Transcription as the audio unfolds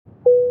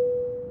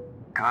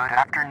Good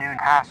afternoon,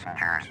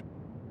 passengers.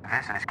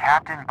 This is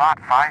Captain Bot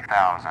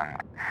 5000.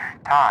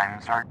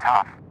 Times are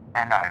tough,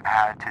 and I've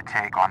had to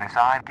take on a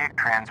side gig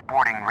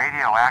transporting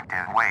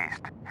radioactive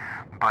waste.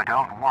 But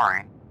don't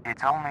worry,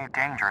 it's only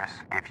dangerous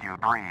if you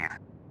breathe.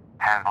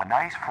 Have a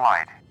nice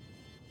flight.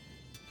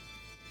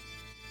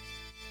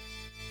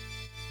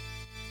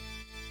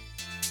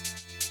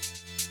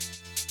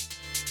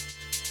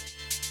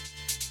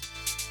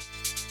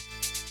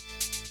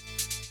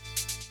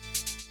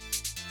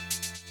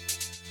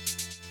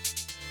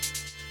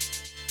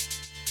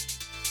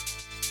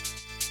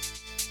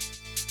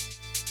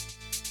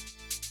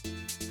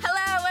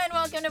 Hello and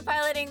welcome to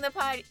Piloting the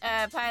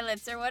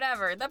Pilots or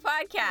whatever, the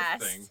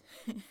podcast.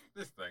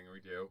 This thing we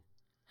do.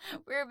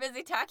 We're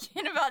busy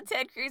talking about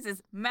Ted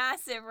Cruz's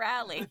massive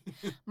rally.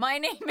 My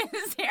name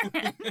is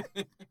Aaron.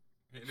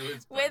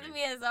 With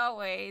me as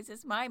always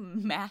is my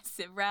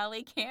massive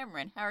rally,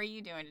 Cameron. How are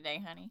you doing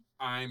today, honey?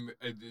 I'm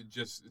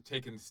just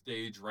taking the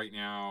stage right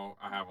now.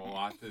 I have a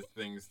lot of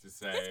things to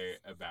say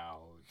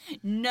about...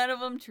 None of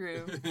them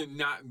true.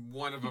 Not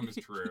one of them is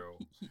true,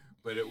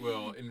 but it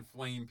will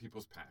inflame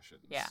people's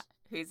passions. Yeah.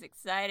 Who's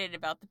excited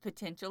about the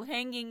potential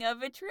hanging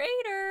of a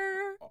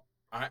traitor?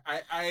 I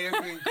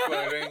have been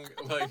quoting,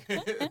 like,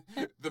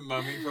 the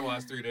Mummy for the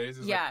last 3 days.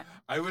 It's Yeah.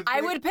 Like,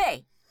 I would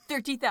pay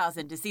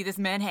 $30,000 to see this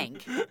man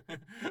hang.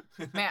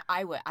 Man,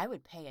 I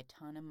would pay a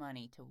ton of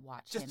money to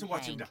watch him just to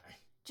watch hang. him die.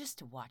 Just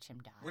to watch him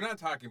die. We're not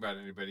talking about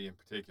anybody in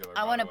particular.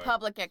 I want a by the way.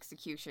 public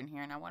execution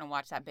here, and I want to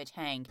watch that bitch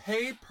hang.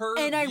 Pay per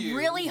view. And I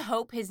really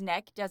hope his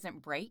neck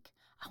doesn't break.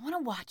 I want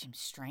to watch him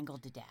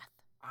strangled to death.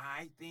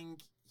 I think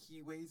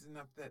he weighs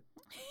enough that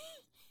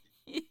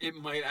it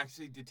might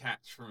actually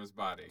detach from his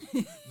body.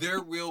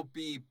 There will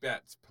be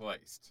bets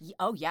placed.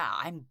 Oh, yeah,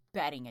 I'm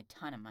betting a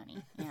ton of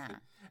money. Yeah.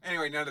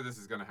 Anyway, none of this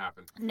is going to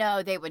happen.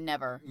 No, they would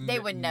never. They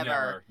would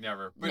never.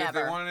 Never. But if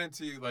they wanted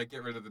to, like,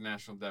 get rid of the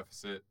national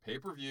deficit,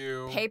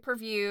 pay-per-view.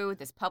 Pay-per-view,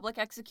 this public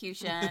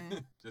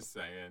execution. Just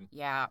saying.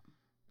 Yeah.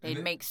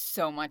 They'd make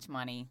so much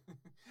money.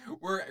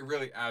 We're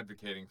really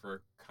advocating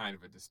for kind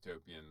of a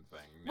dystopian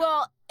thing. now.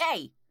 Well,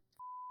 hey,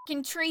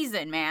 f***ing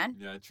treason, man.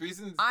 Yeah,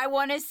 treason's... I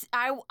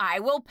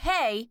will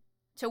pay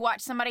to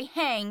watch somebody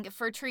hang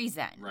for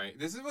treason. Right.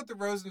 This is what the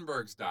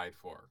Rosenbergs died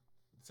for.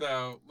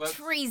 So, let's...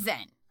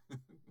 Treason.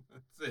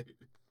 Let's see.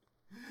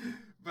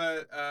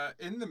 But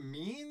in the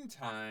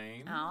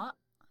meantime... Oh.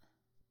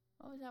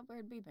 What was that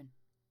weird beeping?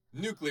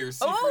 Nuclear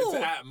secrets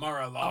Oh! at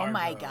Mar-a-Lago. Oh,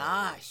 my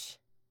gosh.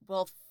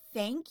 Well,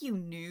 thank you,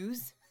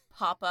 news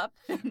pop-up.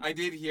 I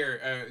did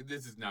hear,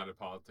 this is not a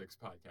politics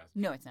podcast.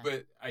 No, it's not.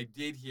 But I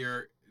did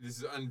hear, this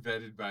is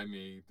unvetted by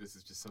me, this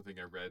is just something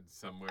I read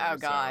somewhere. Oh,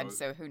 God,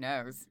 so who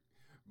knows?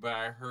 But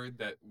I heard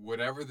that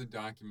whatever the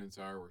documents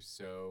are were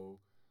so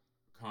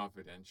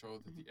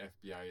confidential that the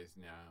FBI is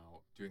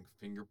now doing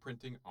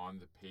fingerprinting on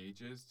the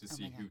pages to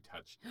see who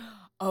touched it.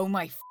 Oh,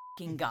 my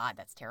f***ing God,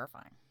 that's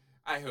terrifying.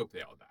 I hope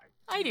they all die.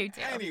 I do,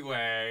 too.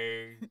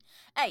 Anyway.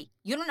 Hey,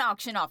 you don't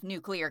auction off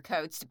nuclear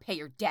codes to pay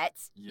your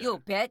debts, Yeah. you little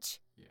bitch.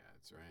 Yeah,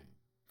 that's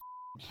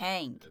right.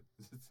 Hang.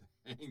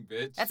 Hang,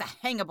 bitch. That's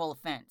a hangable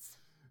offense.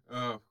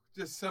 Oh,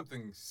 just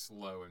something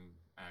slow and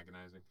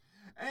agonizing.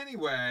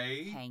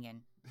 Anyway.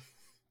 Hanging.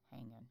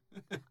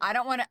 I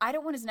don't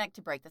want his neck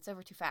to break. That's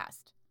over too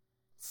fast.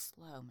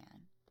 Slow,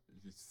 man.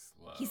 He's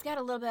slow. He's got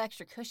a little bit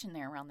extra cushion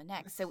there around the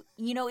neck, so,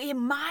 it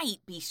might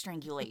be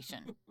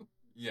strangulation.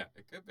 Yeah,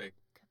 it could be.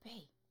 Could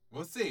be.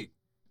 We'll see.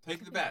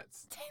 Take the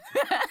bets.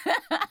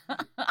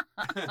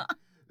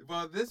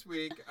 Well, this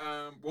week,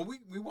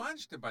 we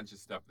watched a bunch of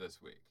stuff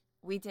this week.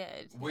 We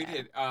did. We yeah.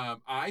 did.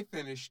 I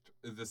finished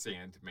The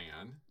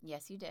Sandman.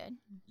 Yes, you did.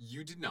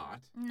 You did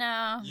not.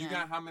 No. You no.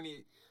 got how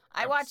many?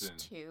 I watched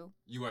episodes? 2.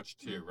 You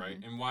watched 2, right?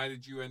 Mhm. And why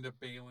did you end up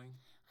bailing?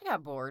 I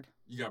got bored.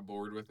 You got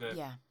bored with it?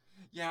 Yeah.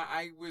 Yeah,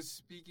 I was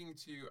speaking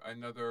to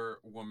another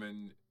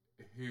woman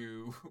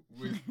who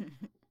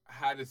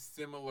had a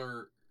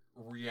similar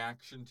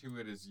reaction to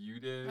it as you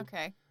did.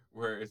 Okay.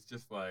 Where it's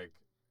just like,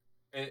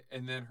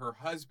 and then her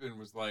husband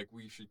was like,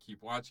 we should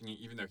keep watching it,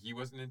 even though he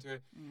wasn't into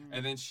it.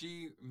 And then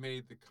she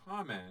made the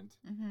comment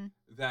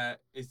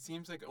that it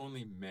seems like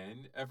only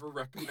men ever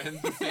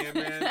recommend The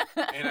Sandman.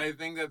 And I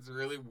think that's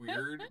really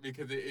weird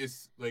because it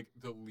is like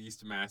the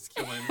least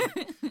masculine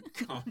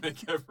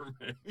comic ever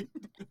made.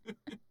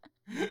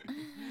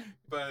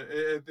 But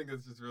I think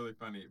it's just really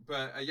funny.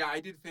 But yeah, I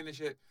did finish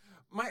it.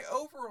 My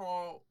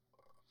overall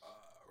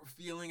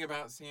feeling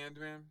about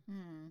Sandman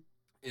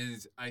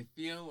is I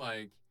feel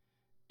like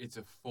it's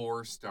a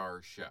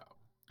 4-star show.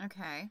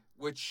 Okay.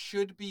 Which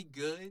should be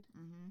good,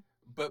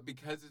 but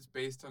because it's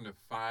based on a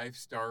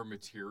 5-star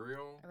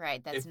material...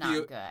 Right, that's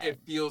not good. It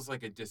feels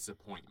like a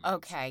disappointment.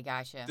 Okay,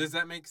 gotcha. Does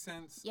that make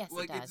sense? Yes,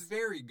 like, it does. It's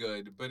very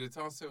good, but it's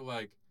also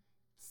like,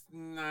 it's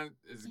not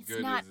as good as...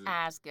 It's not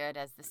as good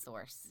as the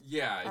source.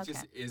 Yeah, it Okay.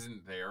 just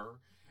isn't there.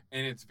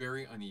 And it's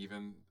very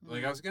uneven.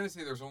 Like, I was going to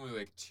say there's only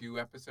like 2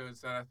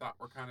 episodes that I thought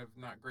were kind of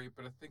not great,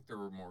 but I think there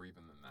were more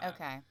even than that.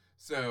 Okay.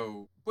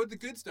 So, but the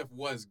good stuff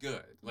was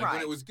good. Like, when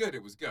Right. it was good,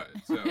 it was good.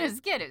 So, It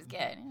was good. All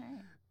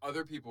right.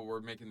 other people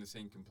were making the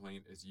same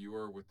complaint as you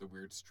were with the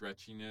weird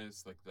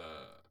stretchiness, like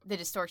the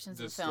distortions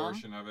of the film.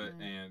 Distortion of it,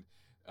 and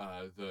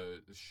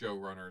the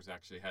showrunners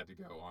actually had to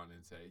go on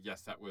and say,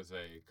 yes, that was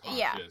a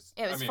conscious...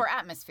 Yeah, it was for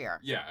atmosphere.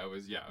 Yeah, it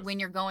was, When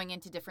you're going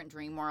into different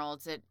dream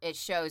worlds, it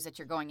shows that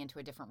you're going into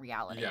a different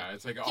reality. Yeah,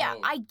 it's like... Yeah,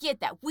 I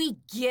get that. We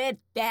get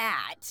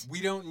that.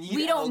 We don't need...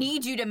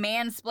 need you to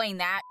mansplain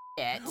that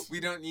shit. We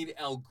don't need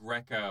El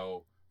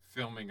Greco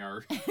filming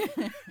our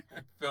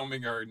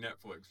filming our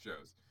Netflix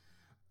shows.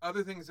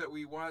 Other things that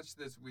we watched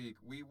this week,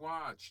 we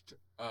watched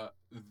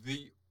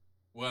the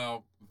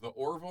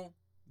Orville.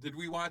 Did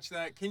we watch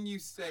that? Can you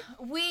say?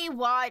 We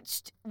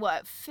watched,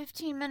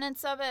 15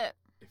 minutes of it?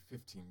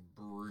 15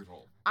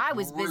 brutal. I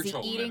was busy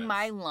brutal eating minutes.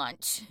 my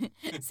lunch.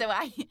 So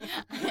I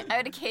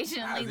would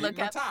occasionally look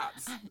up.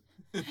 Tots.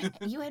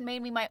 You had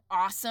made me my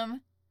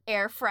awesome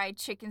air fried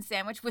chicken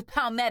sandwich with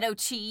palmetto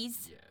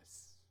cheese. Yes.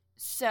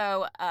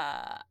 So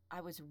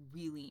I was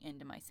really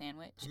into my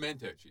sandwich.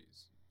 Pimento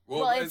cheese.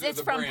 Well,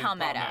 it's from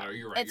Palmetto.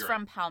 You're right. It's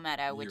from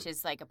Palmetto, which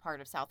is like a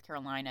part of South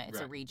Carolina. It's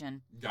a Right.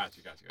 region. Gotcha.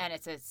 And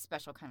it's a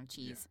special kind of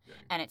cheese. Yeah.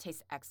 And it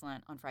tastes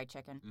excellent on fried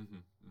chicken. Mm-hmm.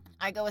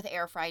 I go with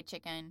air fried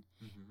chicken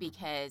Mm-hmm.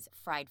 because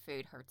fried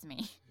food hurts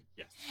me.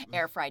 Yes.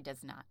 Air fried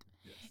does not.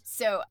 Yes.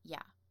 So, yeah.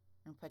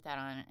 I'm going to put that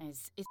on.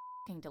 It's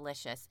fucking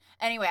delicious.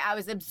 Anyway, I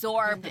was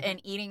absorbed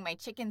in eating my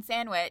chicken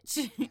sandwich.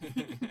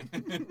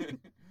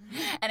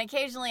 And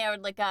occasionally I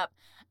would look up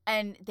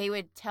and they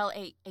would tell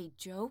a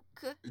joke.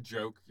 A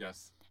joke,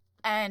 yes.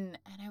 And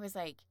I was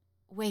like,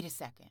 wait a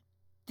second.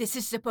 This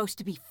is supposed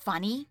to be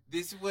funny?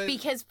 This was...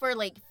 Because for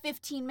like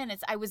 15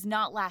 minutes, I was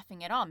not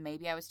laughing at all.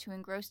 Maybe I was too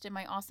engrossed in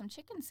my awesome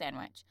chicken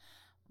sandwich.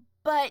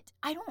 But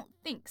I don't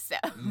think so.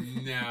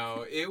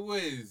 No, it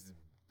was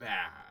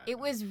bad. It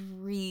was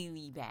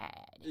really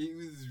bad. It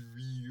was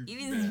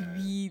It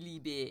was really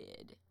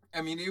bad.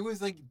 I mean, it was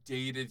like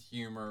dated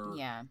humor.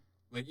 Yeah.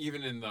 Like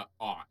even in the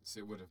aughts,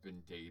 it would have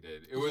been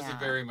dated. It was Yeah.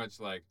 very much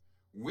like,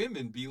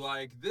 women be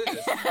like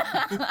this.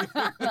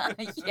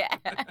 Yeah.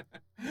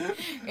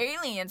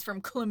 Aliens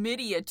from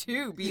Chlamydia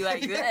too be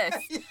like this.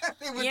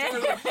 Yeah,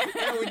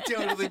 that would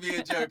totally be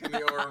a joke in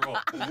the Orville.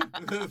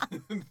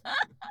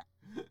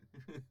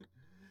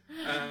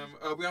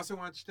 We also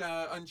watched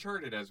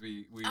Uncharted as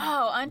we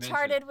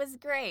Uncharted mentioned. was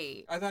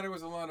great. I thought it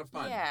was a lot of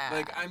fun. Yeah.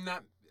 Like I'm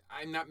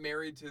not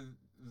married to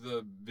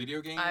the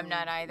video game. I'm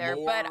not either,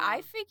 lore. but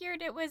I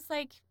figured it was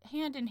like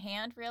hand in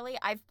hand. Really,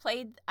 I've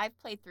played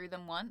through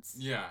them once.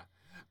 Yeah,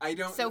 I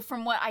don't. So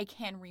from what I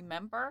can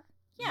remember,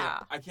 yeah.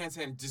 I can't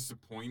say I'm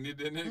disappointed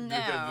in it. No,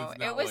 because it's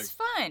not it was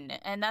fun,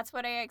 and that's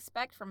what I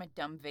expect from a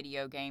dumb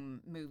video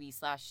game movie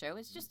 / show.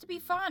 Is just to be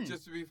fun.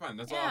 Just to be fun.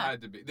 That's all Yeah. it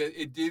had to be.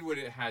 It did what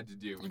it had to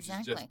do, which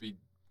Exactly. is just be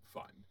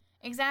fun.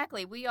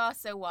 Exactly. We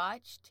also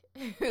watched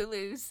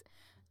Hulu's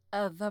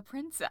The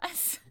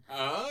Princess.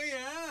 Oh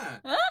yeah.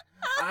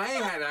 I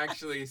had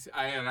actually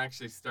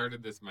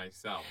started this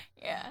myself.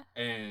 Yeah.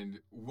 And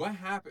what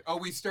happened? Oh,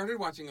 we started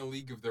watching A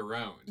League of Their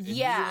Own. And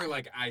Yeah. You were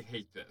like, I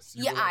hate this.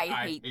 You Yeah, were like,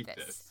 I hate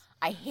this.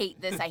 I hate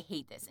this. I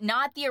hate this.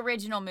 Not the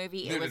original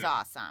movie. No, It no, was no.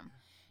 awesome.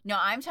 No,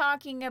 I'm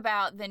talking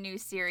about the new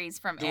series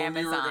from The one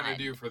Amazon. we were going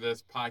to do for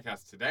this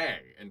podcast today,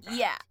 in fact.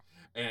 Yeah.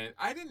 And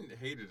I didn't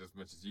hate it as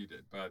much as you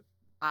did, but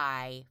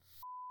I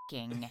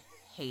fucking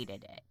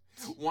hated it.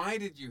 why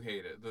did you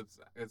hate it? Let's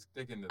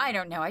dig into that. I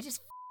don't know. I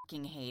just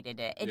fucking hated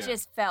it. It Yeah.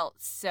 just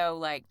felt so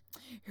like,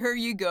 here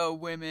you go,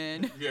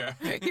 women. Yeah.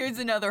 Here's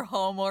another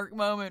Hallmark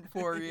moment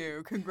for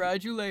you.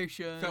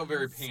 Congratulations. Felt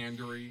very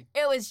pandery.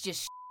 It was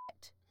just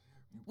shit.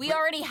 We But-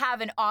 already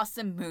have an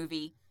awesome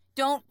movie.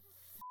 Don't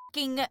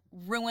fucking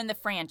ruin the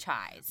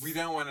franchise. We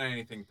don't want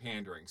anything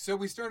pandering. So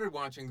we started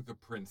watching The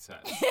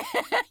Princess.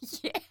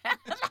 Yeah.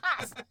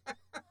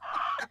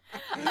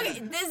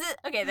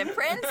 Okay, The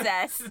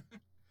Princess.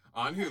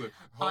 On Hulu.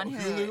 On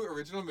Hulu.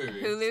 Original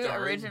movie. Hulu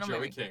starring original Joey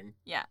movie. King.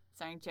 Yeah,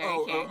 starring Jerry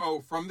King.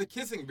 Oh, from the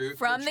kissing booth.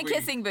 From which the we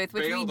kissing booth,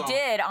 which we bailed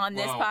did off. on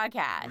this Well,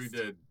 podcast. We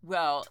did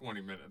Well,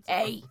 20 minutes.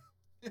 hey,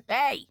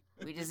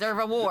 we deserve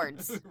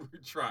awards. We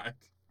tried.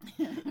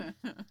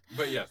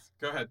 But yes,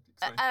 go ahead.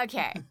 Explain.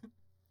 Okay,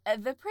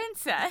 The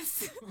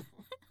Princess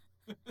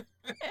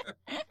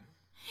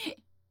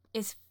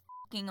is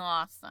fucking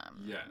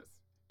awesome. Yes.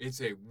 It's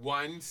a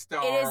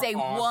 1-star. It is a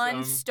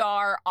awesome...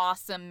 1-star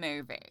awesome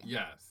movie.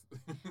 Yes.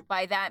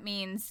 By that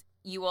means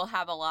you will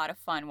have a lot of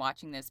fun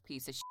watching this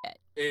piece of shit.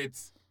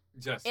 It's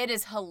just. It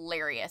is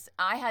hilarious.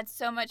 I had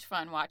so much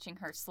fun watching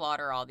her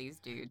slaughter all these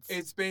dudes.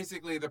 It's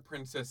basically the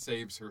princess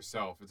saves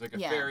herself. It's like a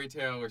Yeah. fairy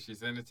tale where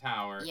she's in a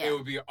tower. Yeah. It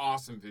would be an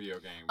awesome video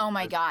game. Oh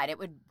my god, it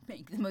would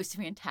make the most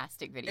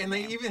fantastic video And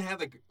game. they even had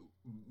like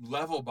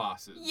level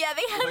bosses. Yeah,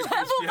 they had Like,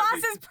 level she had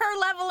these- bosses per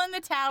level in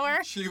the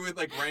tower. She would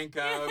like rank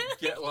up,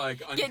 get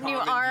like Get new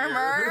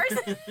uncommon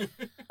gear.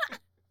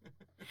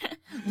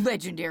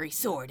 Legendary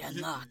sword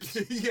unlocked.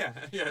 yeah,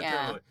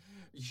 Yeah. totally.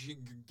 She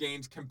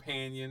gains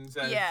companions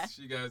as Yeah.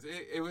 she goes.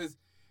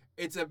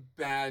 It's a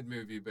bad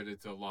movie, but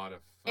it's a lot of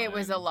fun. It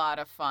was a lot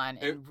of fun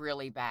It- and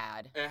really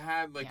bad. It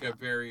had like Yeah. a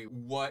very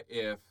what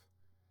if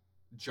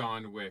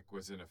John Wick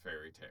was in a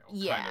fairy tale kind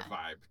Yeah. of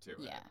vibe to it.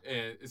 Yeah.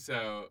 And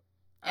so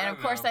And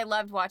of course, I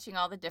loved watching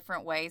all the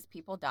different ways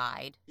people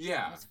died.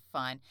 Yeah. It was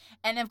fun.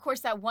 And of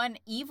course, that one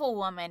evil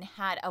woman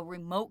had a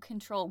remote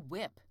control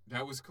whip.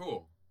 That was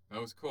cool. That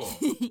was cool.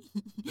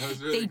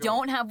 They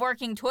don't have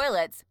working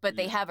toilets, but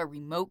they have a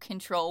remote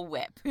control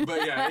whip.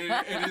 But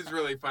yeah, it is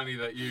really funny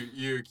that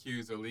you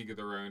accuse A League of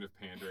Their Own of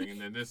pandering,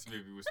 and then this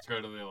movie was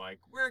totally like,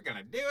 we're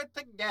gonna do it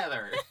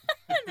together.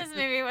 This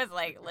movie was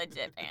like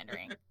legit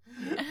pandering.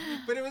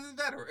 But it was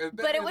better.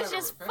 But it was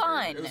just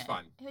fun. It was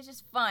fun. It was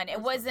just fun.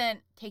 It wasn't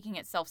taking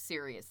itself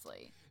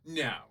seriously.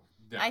 No.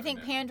 I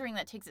think pandering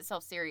that takes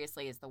itself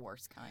seriously is the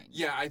worst kind.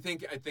 Yeah, I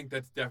think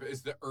that's definitely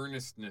it's the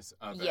earnestness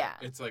of it. Yeah.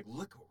 It's like,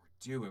 look what we're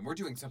doing. We're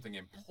doing something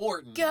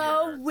important.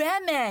 Go here.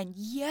 women!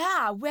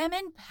 Yeah,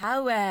 women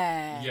power.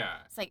 Yeah.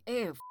 It's like,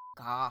 ew, f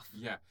off.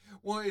 Yeah.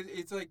 Well,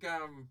 it's like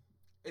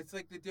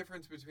the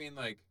difference between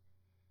like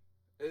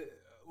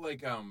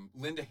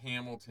Linda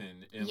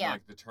Hamilton in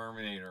like the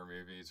Terminator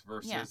movies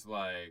versus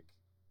like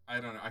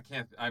I don't know.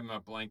 I'm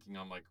not blanking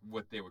on like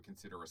what they would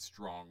consider a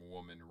strong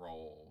woman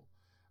role,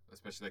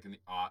 especially like in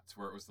the aughts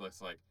where it was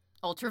less like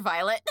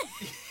Ultraviolet.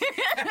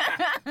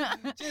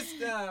 Just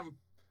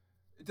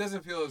it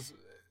doesn't feel as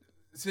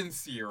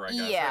sincere, I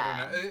guess.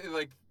 Yeah. I don't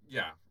know.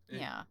 Yeah.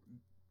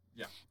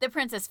 Yeah. The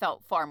princess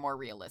felt far more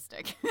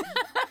realistic.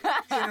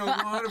 In a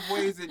lot of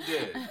ways it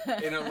did.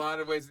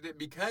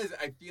 Because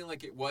I feel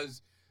like it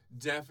was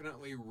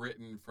definitely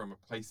written from a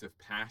place of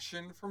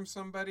passion from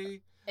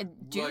somebody.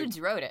 Dudes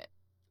wrote it.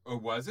 Oh,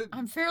 was it?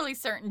 I'm fairly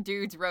certain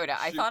dudes wrote it.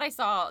 I thought I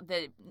saw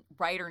the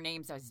writer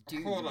names as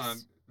dudes. Hold on.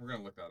 We're going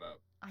to look that up.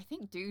 I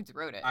think dudes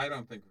wrote it. I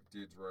don't think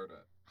dudes wrote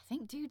it. I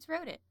think dudes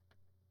wrote it.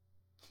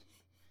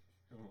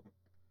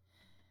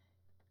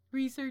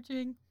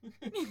 Researching.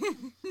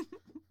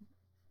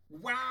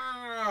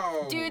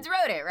 Wow. Dudes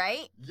wrote it,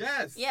 right?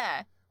 Yes.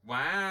 Yeah.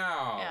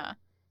 Wow. Yeah.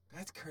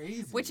 That's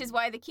crazy. Which is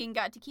why the king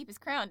got to keep his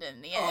crown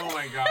in the end. Oh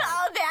my god.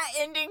 Oh, that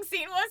ending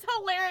scene was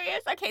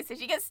hilarious. Okay, so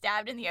she gets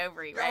stabbed in the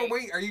ovary, right? Oh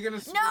wait, are you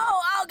gonna? No.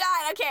 Oh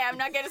god. Okay, I'm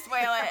not gonna spoil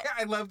it.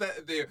 I love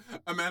that the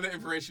amount of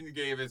information you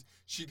gave is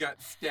she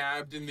got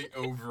stabbed in the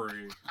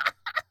ovary.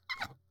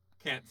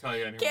 Can't tell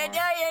you anymore. Can't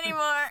tell you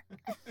anymore.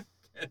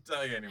 Can't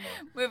tell you anymore.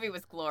 Movie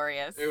was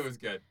glorious. It was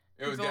good.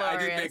 It was glorious.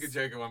 good. I did make a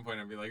joke at one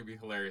point. I'd be like, it'd be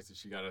hilarious if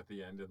she got at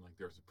the end and like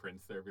there was a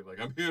prince there. I'd be like,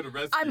 I'm here to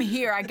rescue. I'm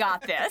here. I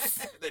got this.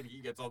 And then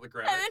he gets all the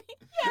credit.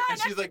 And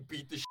she's like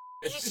beat the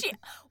shit.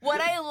 What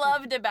I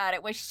loved about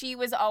it was she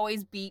was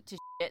always beat to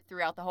shit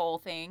throughout the whole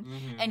thing,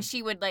 and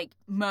she would like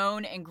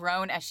moan and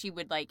groan as she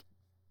would like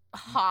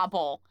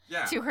hobble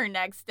to her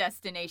next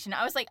destination.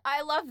 I was like,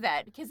 I love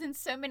that because in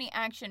so many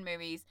action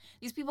movies,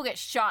 these people get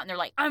shot and they're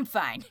like, I'm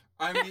fine.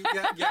 I mean,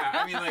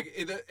 I mean, like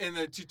in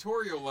the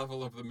tutorial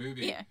level of the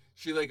movie,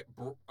 she like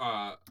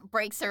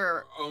breaks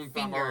her own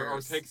thumb or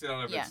takes it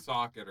out of its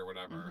socket or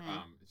whatever.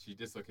 Mm-hmm. She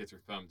dislocates her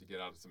thumb to get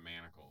out of some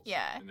manacles.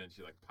 Yeah, and then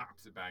she like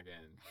pops it back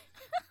in.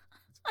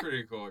 It's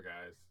pretty cool,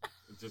 guys.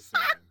 Just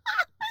saying,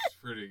 it's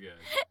pretty good.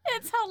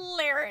 It's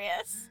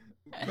hilarious.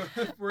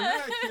 But we're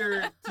not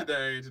here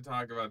today to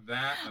talk about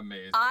that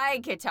amazing.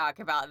 I could talk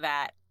about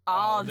that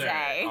all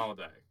day. All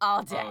day.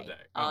 All day. All day.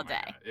 All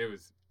day. God.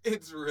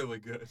 It's really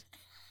good.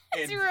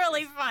 It's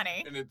really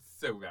funny. And it's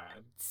so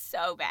bad.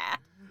 So bad.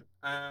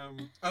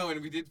 And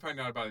we did find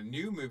out about a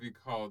new movie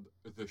called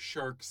The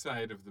Shark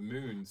Side of the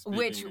Moon.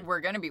 Which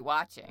we're going to be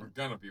watching. We're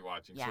going to be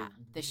watching. Yeah, so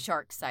The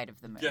Shark Side of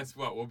the Moon. Guess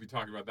what? We'll be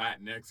talking about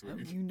that next week.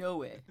 Oh, you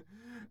know it.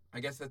 I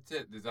guess that's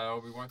it. Is that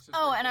all we watched this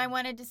Oh, week? and I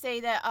wanted to say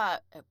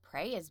that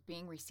Prey is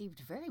being received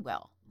very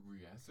well.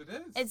 Yes, it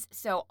is. It's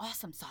so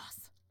awesome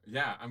sauce.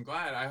 Yeah, I'm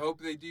glad. I hope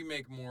they do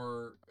make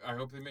more. I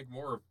hope they make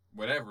more of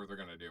whatever they're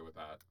going to do with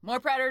that. More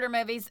Predator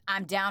movies,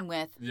 I'm down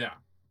with. Yeah.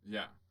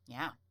 Yeah.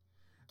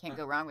 Can't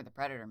go wrong with a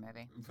Predator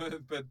movie.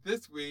 But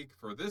this week,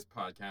 for this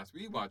podcast,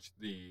 we watched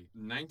the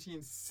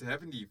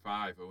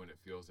 1975, and it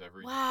feels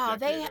every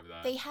decade of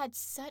that. They had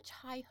such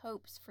high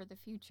hopes for the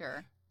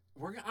future.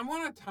 I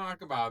want to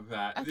talk about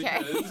that.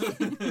 Okay.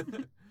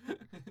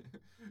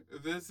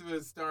 Because this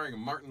was starring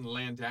Martin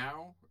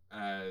Landau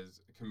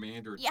as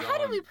Commander John. How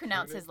do we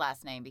pronounce his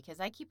last name? Because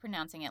I keep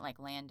pronouncing it like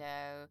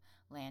Landau.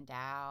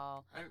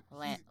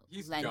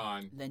 He's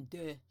John.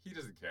 Landau. He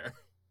doesn't care.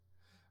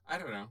 I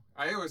don't know.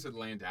 I always said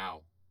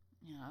Landau.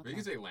 Yeah, okay. But you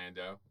can say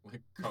Lando,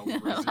 like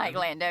Calrissian. Like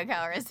Lando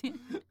Calrissian.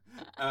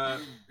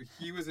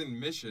 He was in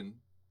Mission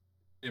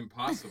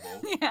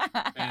Impossible Yeah.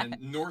 and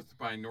North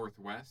by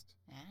Northwest.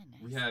 Ah,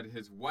 nice. We had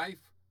his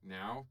wife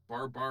now,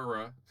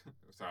 Barbara.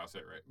 Sorry, I'll say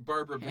it right.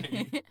 Barbara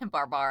Bain.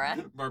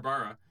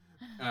 Barbara,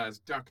 as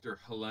Dr.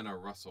 Helena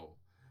Russell.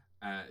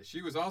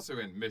 She was also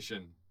in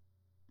Mission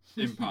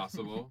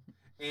Impossible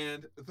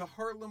and the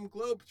Harlem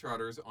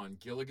Globetrotters on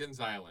Gilligan's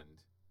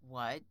Island.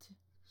 What?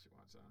 She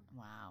watched that.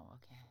 Wow,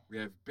 okay. We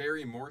have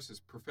Barry Morse as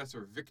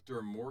Professor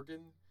Victor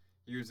Morgan.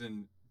 He was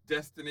in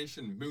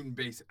Destination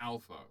Moonbase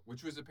Alpha,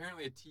 which was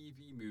apparently a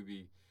TV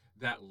movie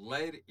that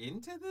led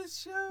into this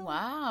show.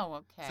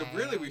 Wow, okay. So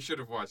really we should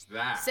have watched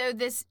that. So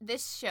this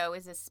show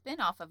is a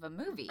spin-off of a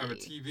movie. Of a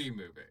TV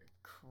movie.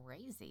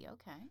 Crazy,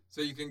 okay.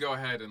 So you can go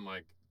ahead and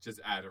like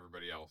just add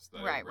everybody else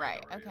that Right,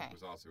 okay.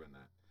 was also in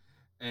that.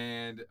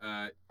 And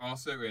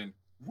also in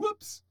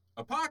Whoops!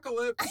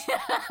 Apocalypse!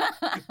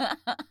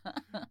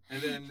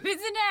 And then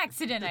it's an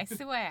accident, I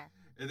swear.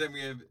 And then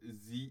we have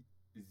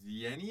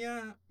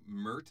Xenia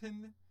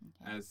Merton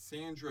as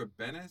Sandra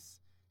Bennis.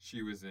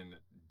 She was in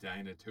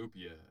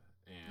Dinotopia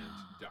and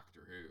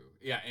Doctor Who.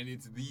 Yeah, and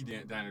it's the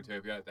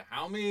Dinotopia. The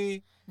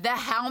Halmy. The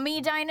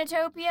Halmy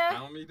Dinotopia?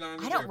 Halmy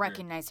Dinotopia. I don't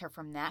recognize her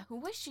from that. Who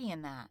was she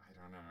in that?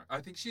 I don't know.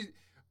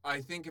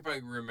 I think if I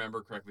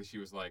remember correctly, she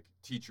was like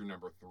teacher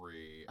number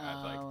 3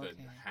 at the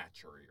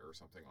hatchery or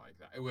something like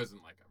that. It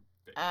wasn't like a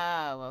big.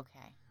 Oh,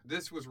 okay.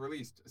 This was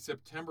released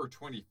September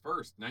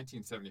 21st,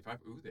 1975.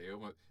 Ooh,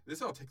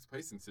 this all takes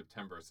place in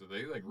September, so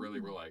they like really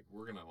were like,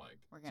 we're gonna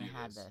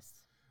have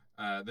this.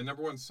 The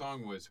number 1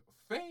 song was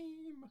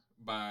 "Fame"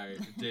 by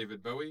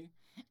David Bowie,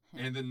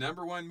 and the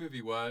number 1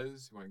 movie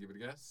was. You want to give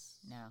it a guess?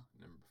 No.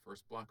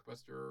 First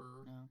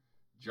blockbuster. No.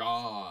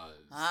 Jaws.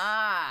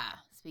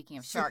 Speaking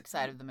of Shark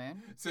Side of the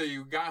Moon. So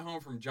you got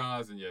home from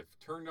Jaws and you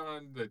turned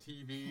on the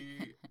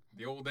TV,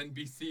 the old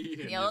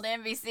NBC.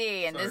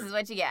 NBC, and this is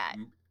what you got.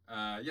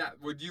 Yeah.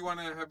 Well, do you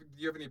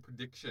have any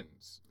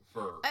predictions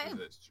for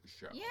this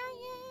show?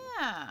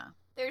 Yeah.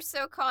 Their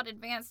so-called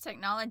advanced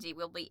technology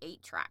will be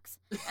 8 tracks.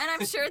 And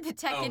I'm sure the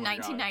tech in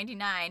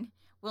 1999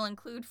 will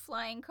include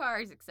flying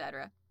cars,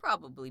 etc.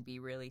 Probably be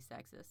really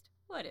sexist.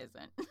 What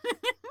isn't?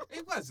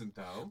 It wasn't,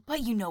 though.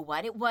 But you know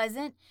what? It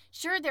wasn't.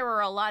 Sure, there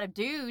were a lot of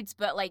dudes,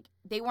 but, like,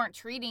 they weren't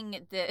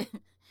treating the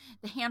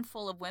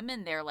handful of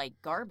women there like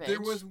garbage.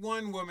 There was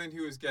one woman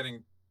who was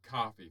getting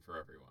coffee for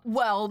everyone.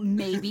 Well,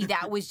 maybe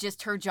that was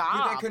just her job.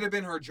 But that could have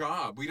been her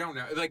job. We don't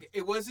know. Like,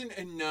 it wasn't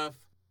enough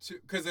to...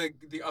 Because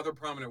the other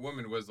prominent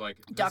woman was, like...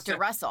 Dr.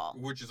 Russell.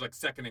 Which is, like,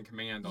 second in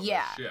command on the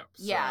ship.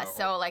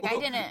 So, like, I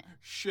didn't...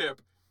 Ship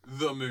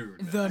the moon.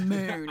 The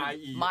moon.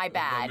 I.e. My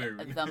bad.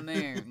 The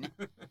moon.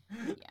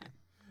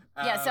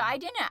 Yeah, so I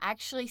didn't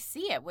actually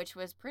see it, which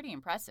was pretty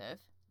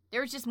impressive.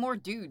 There was just more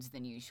dudes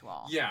than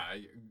usual. Yeah,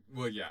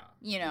 well, yeah.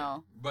 You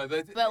know.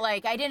 Yeah. But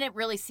like, I didn't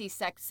really see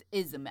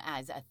sexism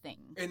as a thing.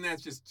 And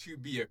that's just to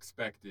be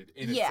expected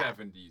in a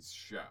 70s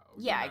show.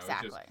 Yeah,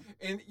 exactly.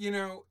 And,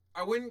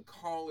 I wouldn't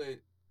call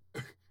it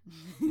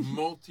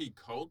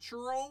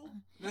multicultural,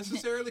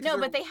 necessarily. No,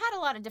 but they had a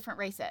lot of different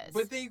races.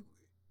 But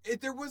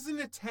there was an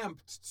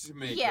attempt to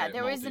make it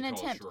there was an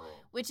attempt,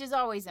 which is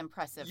always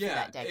impressive for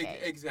that decade.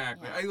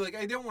 Exactly. Yeah.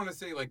 I don't want to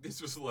say like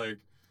this was like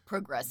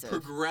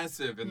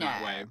progressive in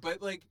that way, but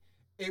like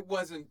it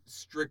wasn't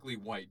strictly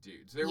white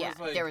dudes.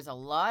 There was a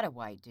lot of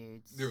white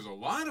dudes. There was a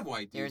lot of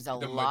white dudes. There's a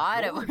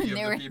lot of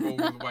the people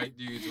with white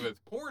dudes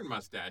with porn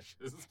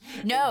mustaches.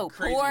 No,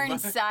 porn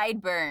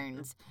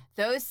sideburns.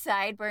 Those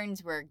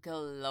sideburns were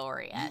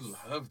glorious. You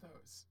love those.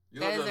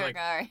 Those are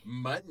like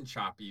mutton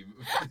choppy.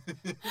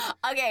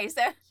 Okay,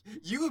 so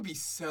you would be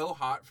so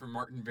hot for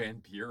Martin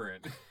Van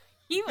Buren.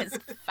 He was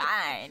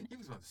fine. He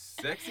was a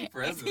sexy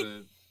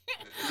president.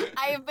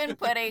 I have been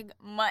putting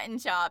mutton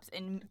chops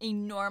and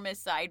enormous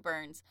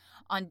sideburns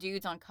on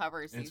dudes on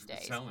covers these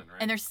days. Selling, right?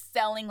 And they're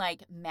selling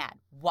like mad.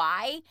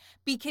 Why?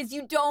 Because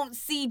you don't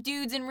see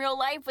dudes in real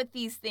life with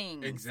these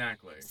things.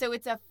 Exactly. So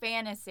it's a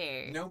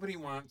fantasy. Nobody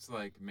wants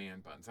like man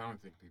buns. I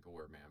don't think people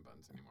wear man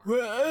buns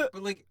anymore.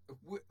 But like,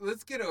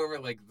 let's get over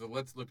like the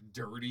let's look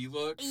dirty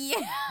look.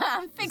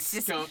 Yeah,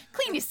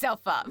 clean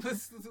yourself up.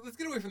 Let's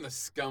get away from the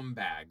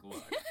scumbag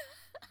look.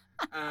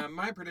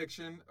 My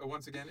prediction,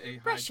 once again,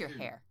 brush your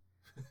hair.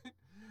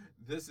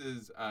 This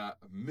is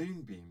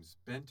moonbeams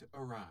bent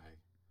awry.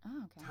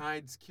 Oh, okay.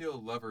 Tides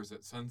kill lovers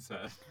at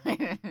sunset.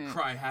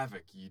 Cry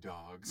havoc, ye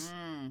dogs.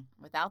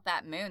 Without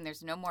that moon,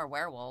 there's no more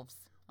werewolves.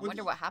 I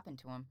wonder what happened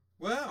to them.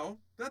 Well,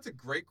 that's a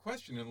great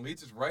question and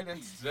leads us right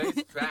into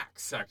today's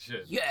facts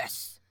section.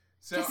 Yes.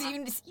 So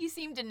you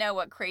seem to know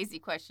what crazy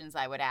questions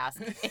I would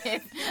ask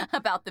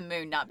about the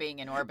moon not being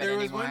in orbit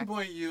anymore. There was one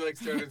point you like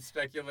started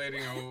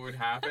speculating on what would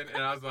happen,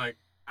 and I was like,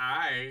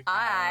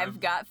 I've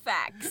got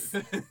facts.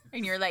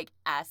 And you're like,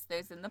 ask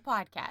those in the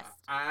podcast.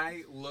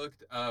 I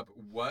looked up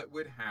what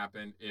would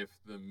happen if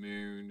the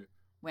moon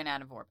went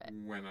out of orbit.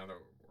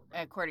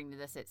 According to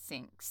this, it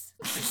sinks.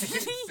 It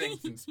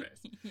sinks in space.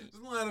 There's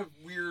a lot of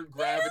weird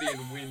gravity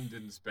and wind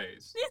in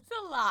space. It's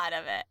a lot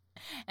of it.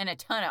 And a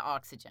ton of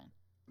oxygen.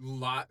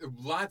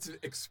 Lots of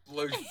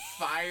explosions,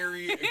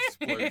 fiery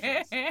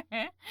explosions.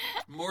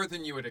 More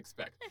than you would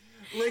expect.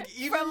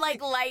 From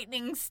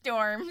lightning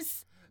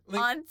storms.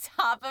 On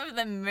top of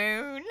the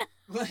moon?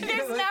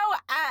 There's no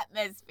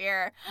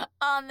atmosphere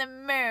on the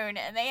moon,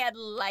 and they had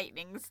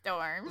lightning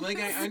storms. I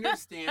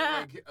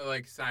understand,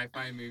 like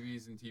sci-fi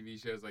movies and TV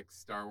shows like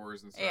Star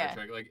Wars and Star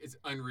Trek. Like, it's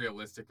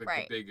unrealistic, the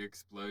big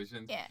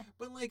explosions. Yeah.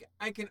 But,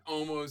 I can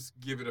almost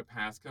give it a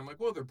pass. Cause I'm like,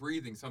 well, they're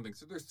breathing something,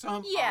 so there's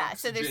some oxygen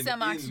so there's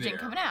some oxygen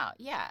coming out,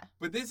 yeah.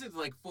 But this is,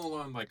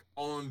 full-on,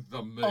 on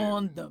the moon.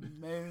 On the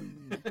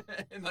moon.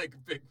 And,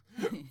 big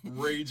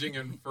raging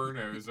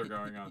infernos are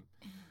going on.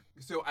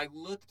 So I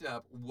looked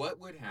up what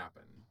would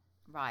happen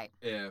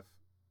if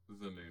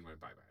the moon went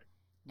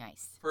bye-bye.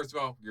 Nice. First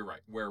of all, you're right.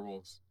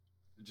 Werewolves,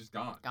 just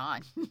gone.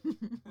 Gone.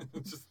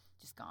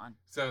 just gone.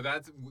 So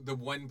that's the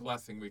one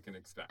blessing we can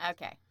expect.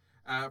 Okay.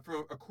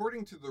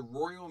 According to the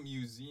Royal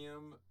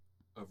Museum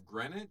of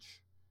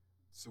Greenwich,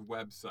 it's a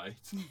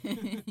website.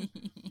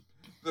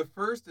 The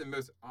first and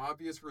most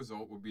obvious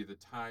result would be the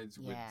tides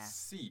would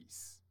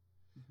cease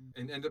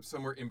and end up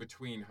somewhere in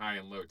between high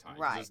and low tides.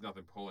 Right. There's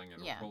nothing pulling it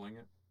or pulling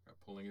it.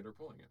 Pulling it or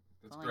pulling it.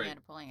 That's pulling great. It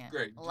or pulling it.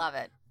 Great. Love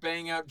it.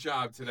 Bang up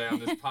job today on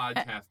this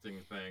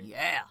podcasting thing.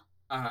 Yeah.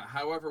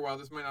 However, while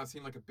this might not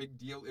seem like a big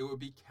deal, it would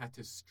be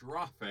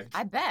catastrophic.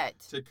 I bet.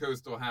 To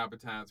coastal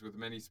habitats with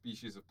many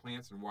species of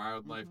plants and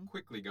wildlife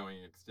quickly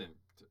going extinct,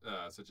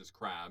 such as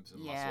crabs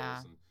and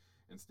mussels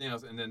and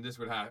snails. And then this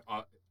would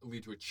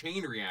lead to a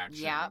chain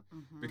reaction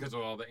because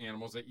of all the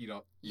animals that eat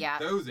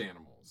those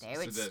animals. They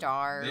would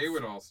starve. They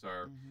would all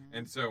starve,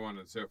 and so on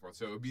and so forth.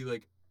 So it would be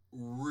like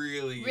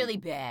really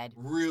bad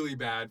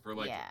for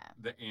like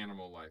the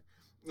animal life.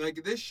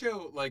 Like this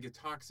show, like it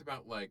talks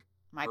about like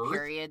my Earth?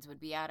 Periods would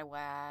be out of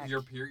whack.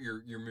 Your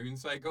moon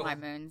cycle. My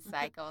moon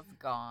cycle's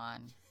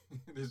gone.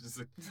 There's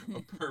just a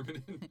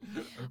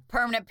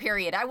permanent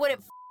period. I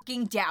wouldn't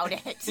fucking doubt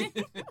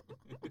it.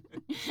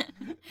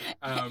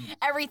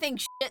 Everything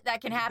shit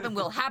that can happen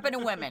will happen to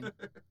women.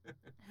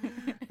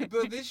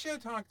 But this show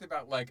talked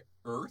about like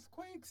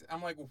earthquakes.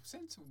 I'm like, well,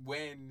 since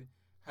when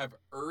have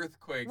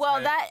earthquakes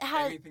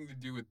had anything to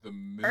do with the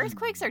moon?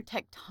 Earthquakes are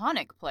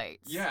tectonic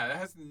plates. Yeah, that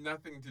has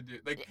nothing to do.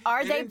 Like,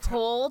 are they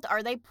pulled?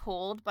 Are they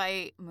pulled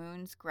by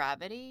moon's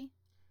gravity?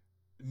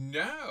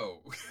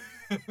 No.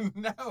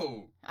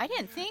 No. I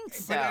didn't think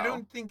so. But I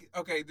don't think.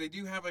 Okay, they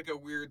do have like a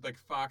weird like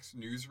Fox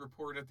News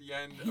report at the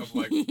end of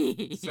like,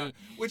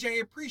 which I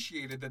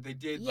appreciated that they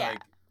did like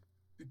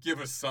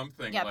give us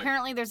something. Yeah, like,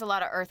 apparently there's a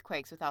lot of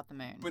earthquakes without the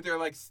moon. But they're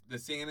like the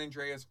San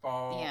Andreas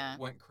Fault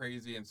went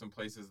crazy in some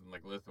places in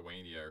like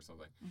Lithuania or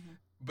something.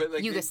 But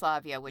like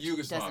Yugoslavia, which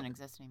doesn't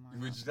exist anymore.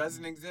 Which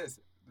doesn't exist.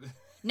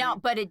 No,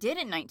 but it did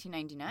in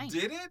 1999.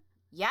 Did it?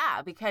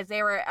 Yeah, because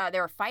they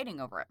were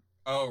fighting over it.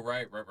 Oh,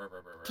 right.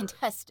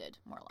 Contested,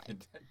 more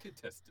like.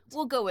 Contested.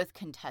 We'll go with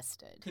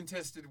contested.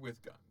 Contested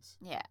with guns.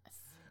 Yes.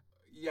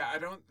 Yeah, I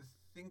don't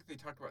think they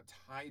talked about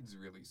tides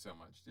really so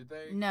much, did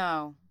they?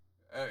 No.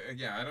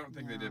 Yeah, I don't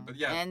think they did, but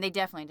yeah. And they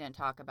definitely didn't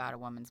talk about a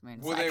woman's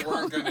moon cycle. Well, they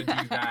weren't going to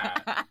do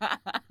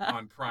that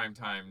on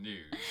primetime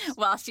news.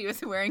 While she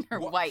was wearing her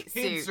white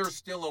suit. Kids are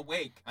still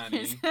awake,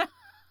 honey.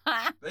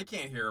 They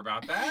can't hear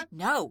about that.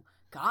 No.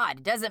 God,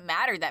 it doesn't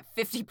matter that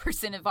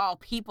 50% of all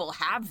people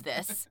have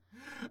this.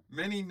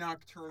 Many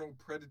nocturnal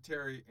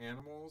predatory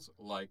animals,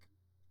 like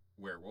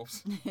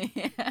werewolves,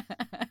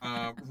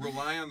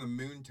 rely on the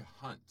moon to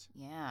hunt.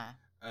 Yeah.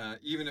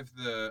 Even if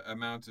the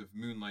amount of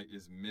moonlight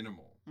is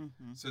minimal.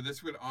 So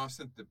this would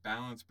offset the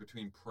balance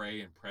between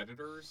prey and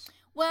predators.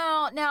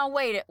 Well, now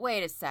wait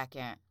a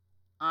second.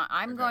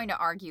 I'm going to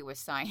argue with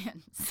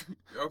science.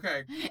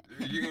 Okay.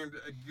 You can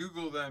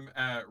Google them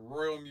at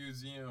Royal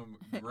Museum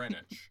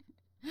Greenwich.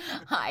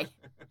 Hi,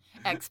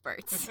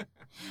 experts.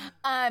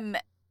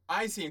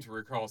 I seem to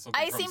recall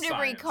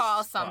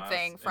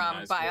something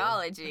from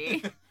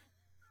biology.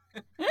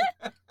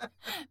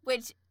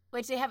 which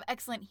they have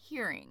excellent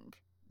hearing.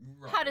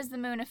 Right. How does the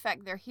moon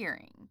affect their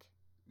hearing?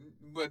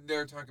 But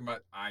they're talking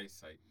about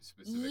eyesight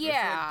specifically.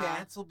 Yeah. So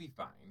bats will be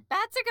fine.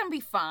 Bats are going to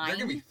be fine. They're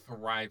going to be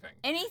thriving.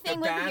 Anything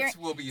the with bats hearing.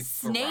 will be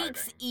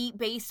Snakes thriving. Eat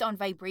based on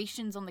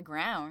vibrations on the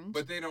ground.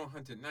 But they don't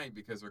hunt at night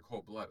because they're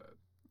cold-blooded.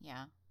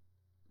 Yeah.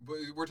 But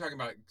we're talking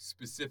about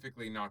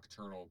specifically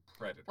nocturnal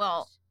predators.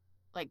 Well,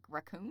 like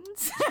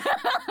raccoons?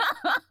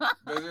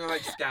 Those are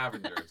like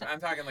scavengers. I'm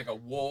talking like a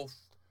wolf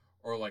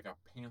or like a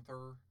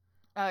panther.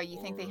 Oh,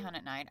 you think they hunt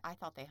at night? I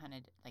thought they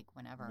hunted like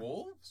whenever.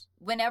 Wolves?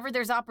 Whenever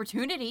there's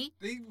opportunity.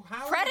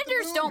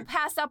 Predators don't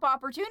pass up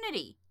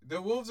opportunity.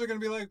 The wolves are going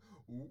to be like,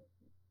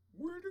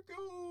 where to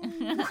go?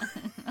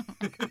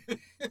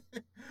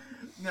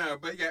 No,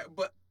 but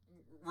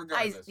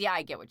regardless.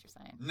 I get what you're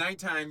saying.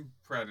 Nighttime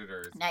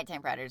predators.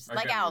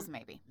 Like owls,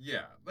 maybe.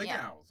 Yeah,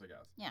 owls, I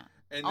guess. Yeah.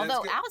 And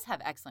although owls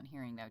have excellent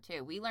hearing, though,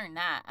 too. We learned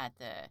that at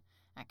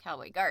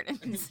Callaway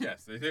Gardens.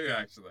 Yes, they do,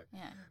 actually.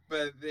 Yeah.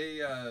 But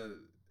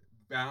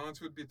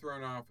balance would be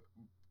thrown off.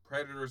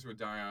 Predators would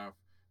die off.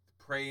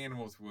 Prey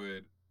animals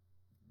would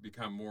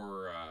become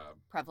more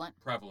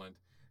prevalent,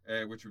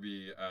 which would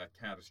be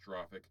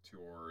catastrophic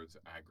towards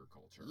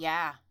agriculture.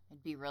 Yeah,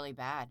 it'd be really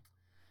bad.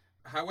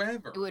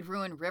 However, it would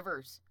ruin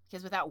rivers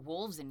because without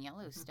wolves in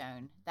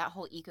Yellowstone, that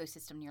whole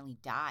ecosystem nearly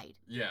died.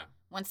 Yeah.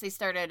 Once they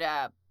started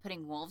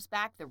putting wolves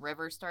back, the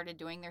rivers started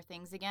doing their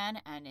things again,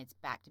 and it's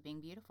back to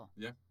being beautiful.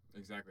 Yeah,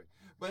 exactly.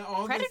 But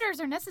predators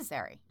are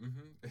necessary.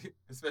 Mm-hmm.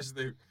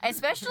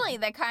 Especially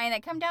the kind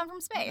that come down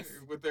from space.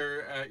 With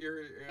their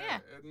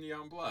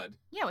neon blood.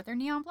 Yeah, with their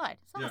neon blood.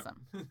 It's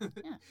awesome.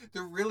 Yeah.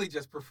 They're really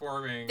just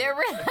performing.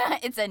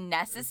 It's a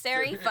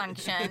necessary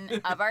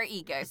function of our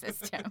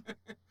ecosystem.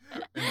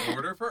 In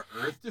order for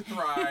Earth to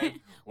thrive,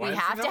 we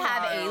have to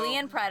have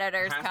alien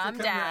predators come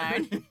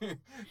down.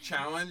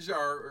 Challenge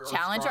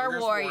our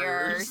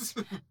warriors.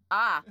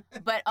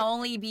 But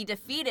only be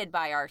defeated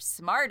by our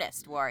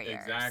smartest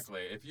warriors.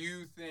 Exactly. If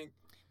you think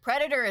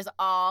Predator is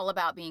all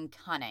about being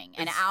cunning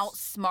and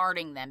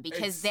outsmarting them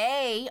because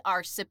they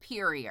are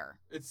superior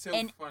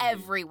in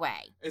every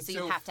way. So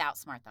you have to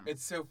outsmart them.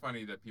 It's so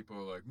funny that people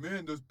are like,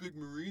 man, those big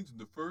Marines in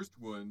the first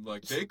one,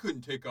 like, they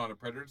couldn't take on a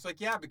Predator. It's like,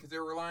 yeah, because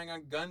they're relying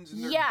on guns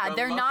and their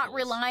they're not muscles.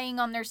 relying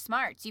on their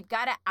smarts. You've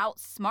got to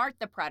outsmart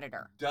the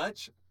Predator.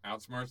 Dutch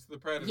outsmarts the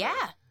Predator.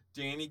 Yeah.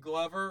 Danny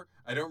Glover,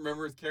 I don't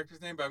remember his character's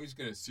name, but I'm just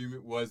going to assume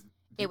it was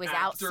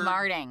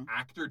outsmarting.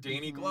 Actor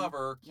Danny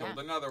Glover killed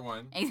another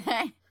one.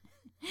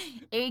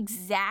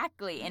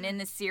 Exactly. And in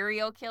the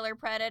serial killer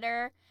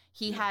Predator,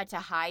 he had to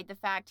hide the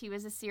fact he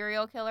was a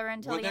serial killer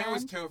until the end. Well, that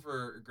was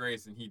Topher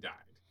Grace, and he died.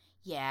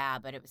 Yeah,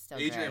 but it was still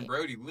Adrian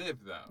Brody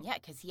lived, though. Yeah,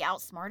 because he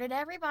outsmarted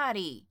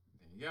everybody.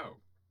 There you go.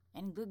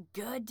 And he looked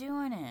good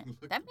doing it.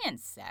 That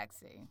man's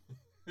sexy.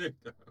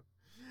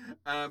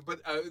 But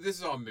this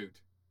is all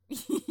moot.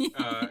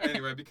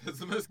 Anyway, because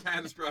the most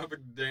catastrophic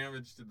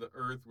damage to the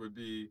Earth would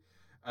be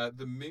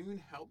the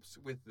moon helps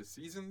with the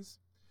seasons.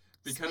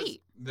 Because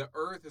the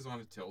Earth is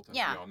on a tilt, as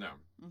we all know.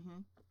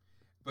 Mm-hmm.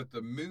 But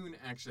the moon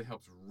actually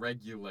helps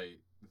regulate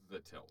the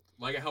tilt.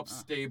 Like, it helps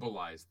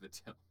stabilize the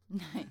tilt.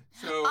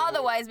 So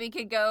otherwise, we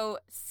could go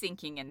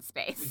sinking in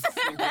space.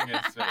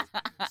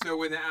 So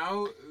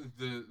without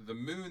the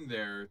moon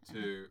there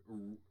to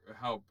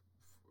help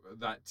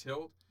that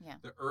tilt,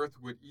 the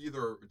Earth would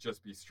either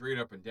just be straight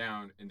up and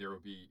down, and there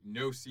would be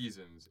no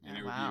seasons, and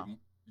it would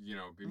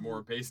be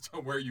more based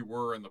on where you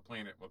were on the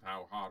planet with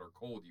how hot or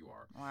cold you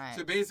are. Right.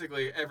 So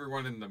basically,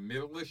 everyone in the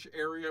middle-ish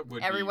area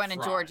would Everyone be in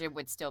fried. Georgia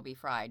would still be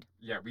fried.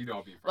 Yeah, we'd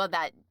all be fried.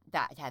 Well,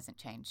 that hasn't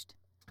changed.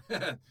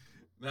 That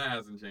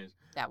hasn't changed.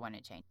 That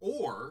wouldn't change.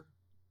 Or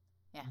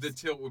the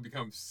tilt would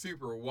become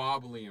super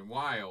wobbly and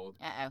wild,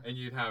 and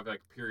you'd have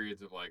like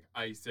periods of like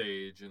ice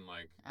age and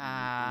like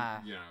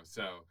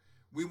so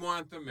we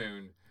want the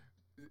moon.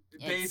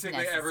 Basically,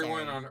 necessary.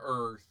 Everyone on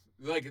Earth,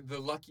 like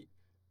the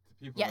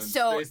people in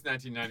Space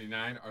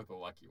 1999 are the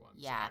lucky ones.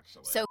 Yeah.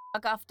 Actually. So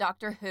fuck off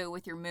Doctor Who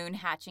with your moon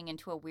hatching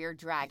into a weird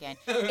dragon.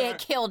 It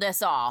killed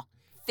us all.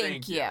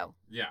 Thank you.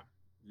 Yeah.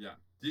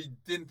 You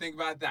didn't think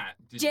about that,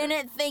 did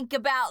you? Think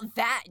about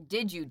that,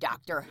 did you,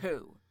 Doctor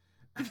Who?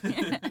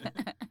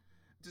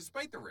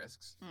 Despite the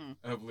risks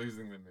of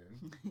losing the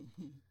moon,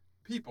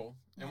 people,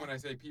 and when I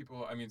say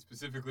people, I mean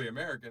specifically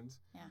Americans,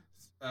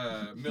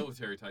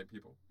 military-type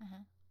people,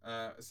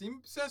 seem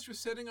obsessed with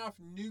setting off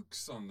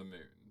nukes on the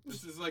moon.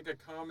 This is like a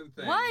common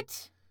thing.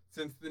 What?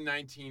 Since the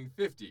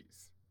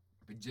 1950s.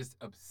 Been just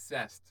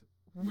obsessed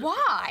with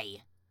Why?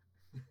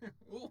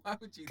 Well, why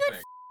would you think?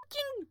 Good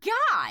fucking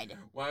God.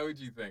 Why would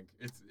you think?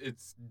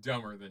 It's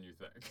dumber than you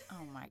think.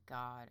 Oh my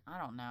God. I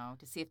don't know.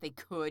 To see if they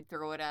could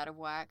throw it out of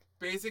whack.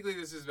 Basically,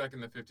 this is back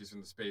in the 50s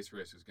when the space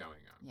race was going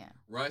on. Yeah.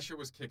 Russia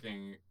was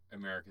kicking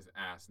America's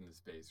ass in the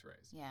space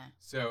race. Yeah.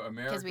 So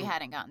America... Because we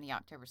hadn't gotten the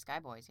October Sky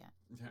Boys yet.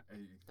 Yeah,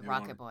 the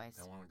Rocket Boys.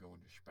 They want to go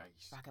into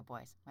space. Rocket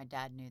Boys. My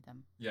dad knew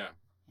them. Yeah.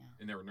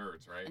 And they were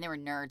nerds, right? And they were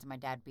nerds, and my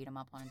dad beat them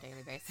up on a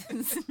daily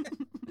basis.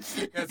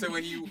 Yeah, so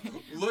when you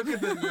look at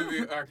the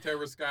movie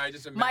October Sky,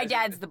 just imagine... My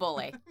dad's the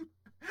bully.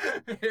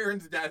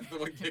 Aaron's dad's the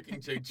one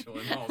kicking Jake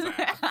Gyllenhaal's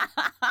ass.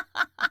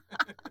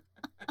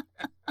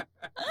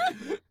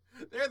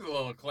 There's a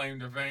little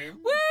claim to fame.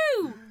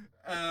 Woo!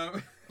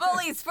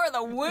 Bullies for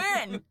the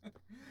win!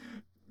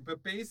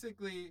 But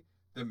basically,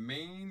 the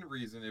main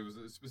reason it was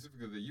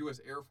specifically the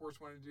U.S. Air Force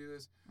wanted to do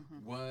this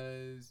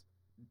was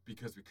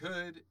because we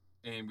could,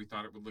 and we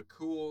thought it would look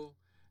cool,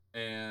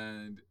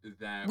 and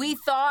that... We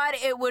thought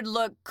it would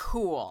look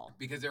cool.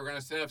 Because they were going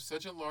to set up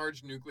such a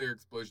large nuclear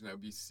explosion that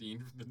would be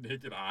seen from the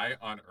naked eye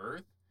on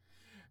Earth.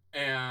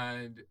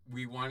 And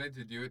we wanted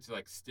to do it to,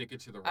 like, stick it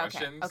to the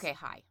Russians. Okay,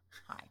 hi.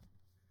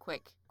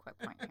 Quick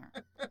point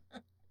here.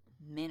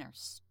 Men are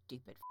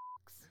stupid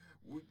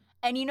f***s.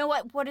 And you know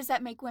what? What does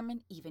that make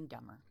women? Even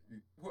dumber.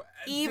 Well,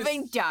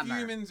 even dumber.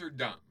 Humans are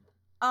dumb.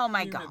 Oh,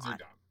 my Humans God. are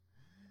dumb.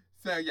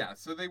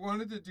 So they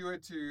wanted to do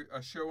it to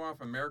show off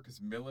America's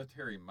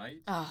military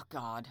might. Oh,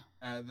 God.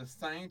 The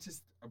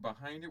scientist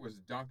behind it was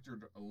Dr.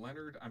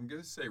 Leonard, I'm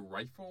going to say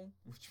Rifle,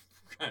 which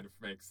kind of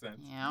makes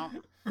sense. Yeah.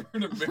 For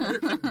an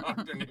American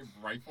doctor named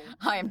Rifle.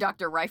 Hi, I'm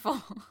Dr.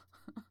 Rifle.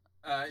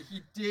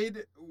 He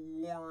did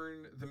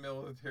warn the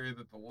military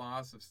that the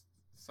loss of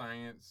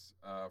science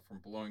from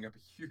blowing up a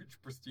huge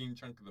pristine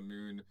chunk of the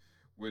moon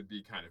would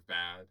be kind of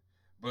bad.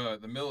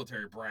 But the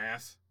military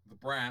brass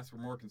were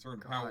more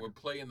concerned about how it would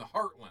play in the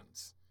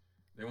heartlands.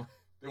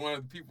 They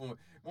wanted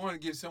to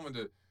give someone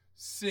to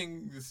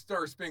sing the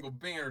Star Spangled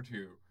Banner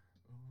to.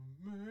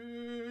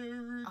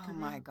 America. Oh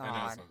my God! I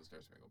know it's not the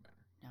Star Spangled Banner.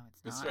 No,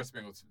 it's not. The Star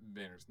Spangled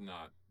Banner's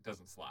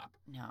doesn't slap.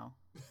 No.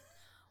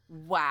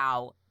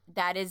 Wow,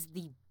 that is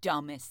the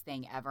dumbest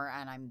thing ever,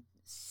 and I'm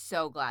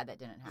so glad that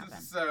didn't happen.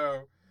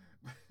 So,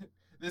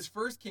 this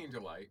first came to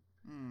light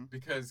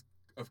because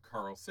of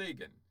Carl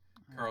Sagan.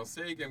 Carl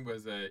Sagan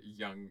was a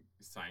young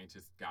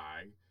scientist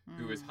guy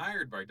who was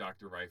hired by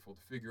Dr. Rifle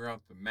to figure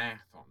out the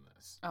math on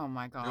this. Oh,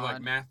 my God. They're like,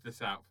 math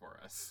this out for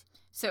us.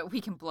 So we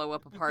can blow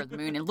up a part of the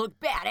moon and look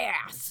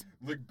badass.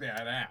 Look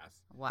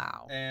badass.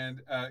 Wow.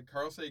 And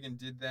Carl Sagan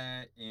did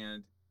that,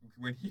 and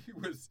when he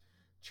was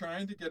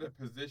trying to get a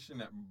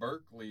position at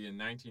Berkeley in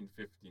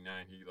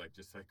 1959. He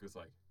was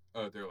like,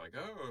 oh, they're like,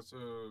 oh, so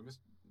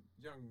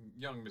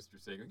young Mr.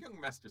 Sagan, young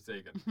Master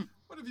Sagan,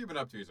 what have you been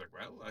up to? He's like,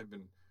 well, I've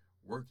been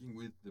working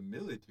with the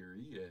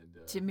military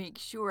and to make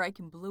sure I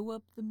can blow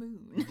up the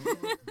moon. blow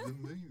up the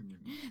moon.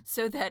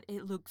 So that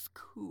it looks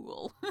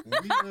cool.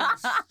 We like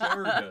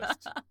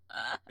stardust,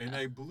 and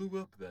I blew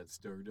up that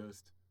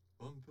stardust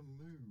on the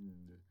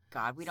moon.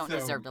 God, we don't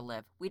deserve to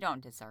live. We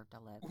don't deserve to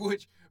live.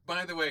 Which,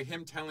 by the way,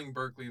 him telling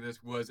Berkeley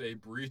this was a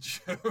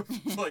breach of,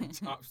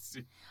 top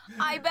secret.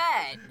 I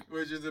bet.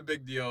 Which is a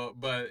big deal,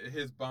 but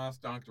his boss,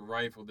 Dr.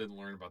 Rifle, didn't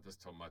learn about this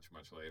till much,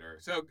 much later.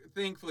 So,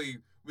 thankfully,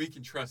 we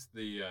can trust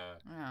the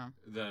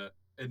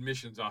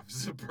admissions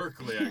office of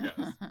Berkeley, I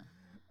guess.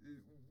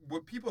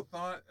 What people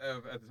thought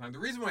of at the time, the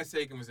reason why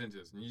Sagan was into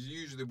this, and he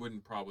usually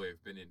wouldn't probably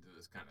have been into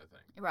this kind of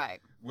thing, right,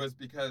 was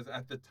because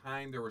at the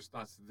time there was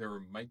thoughts that there were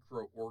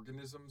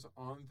microorganisms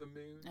on the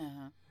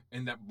moon,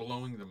 and that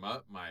blowing them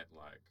up might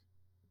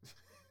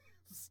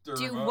stir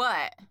them up.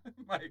 What?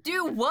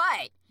 Do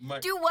what?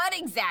 Do what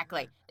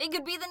exactly? They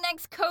could be the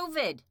next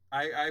COVID.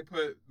 I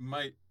put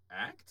might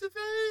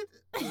activate.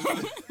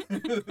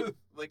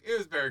 It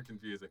was very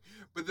confusing,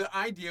 but the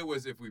idea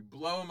was if we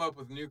blow them up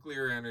with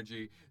nuclear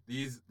energy,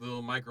 these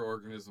little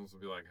microorganisms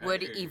would be like, hey.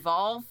 Would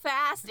evolve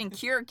fast and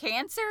cure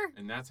cancer,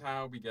 and that's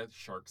how we get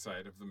shark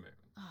side of the moon.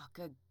 Oh,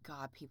 good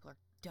God, people are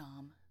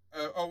dumb.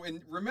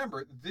 And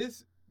remember,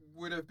 this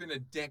would have been a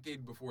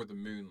decade before the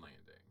moon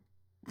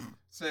landing.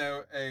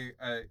 So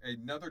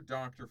another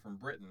doctor from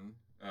Britain,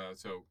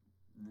 so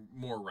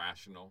more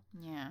rational,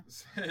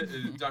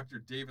 Dr.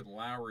 David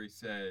Lowery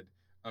said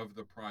of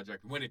the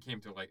project when it came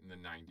to light in the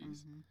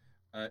 90s,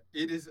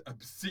 it is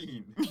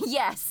obscene.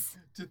 Yes.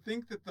 To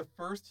think that the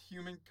first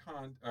human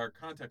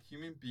contact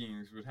human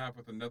beings would have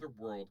with another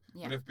world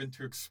would have been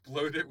to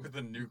explode it with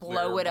a nuclear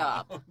blow it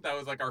bomb. up. That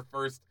was our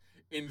first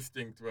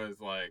instinct was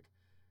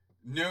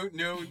no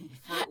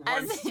for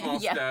one small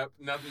step,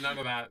 none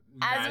of that.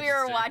 As we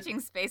were watching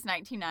Space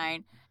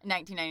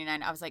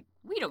 1999, I was like,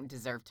 we don't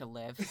deserve to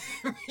live.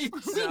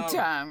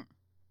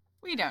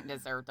 We don't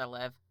deserve to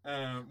live.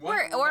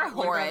 We're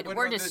horrid.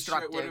 We're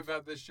destructive. What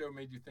about this show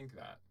made you think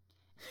that?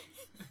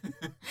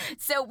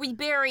 So we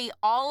bury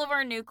all of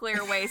our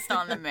nuclear waste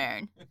on the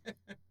moon,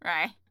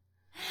 right?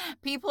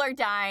 People are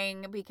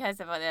dying because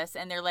of this,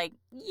 and they're like,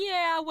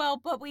 yeah, well,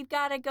 but we've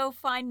got to go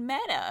find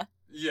Meta.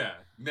 Yeah,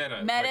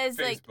 Meta. Meta's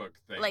Facebook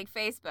thing. Like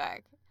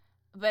Facebook.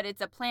 But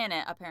it's a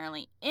planet,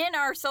 apparently, in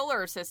our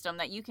solar system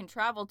that you can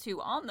travel to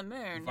on the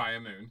moon. Via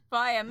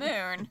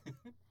moon.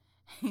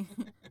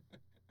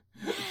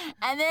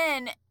 And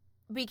then,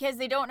 because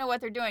they don't know what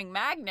they're doing,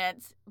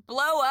 magnets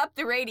blow up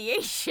the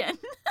radiation.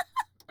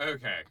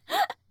 Okay.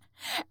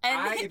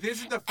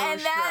 This is the first and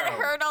that show.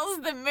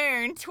 hurtles the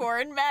moon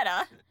toward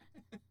Meta.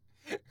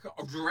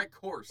 A direct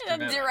course to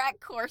Meta. Direct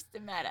course to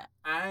Meta.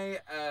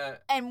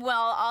 And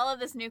while all of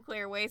this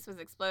nuclear waste was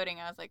exploding,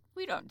 I was like,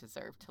 we don't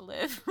deserve to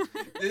live.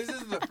 This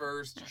is the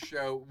first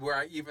show where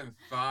I even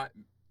thought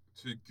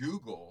to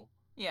Google.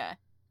 Yeah.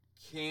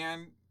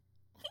 Can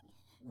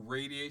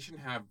radiation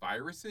have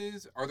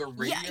viruses? Are there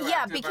radioactive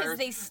Yeah, because viruses?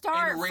 they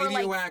start and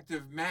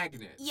radioactive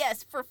magnets.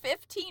 Yes, for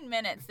 15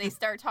 minutes they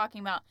start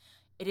talking about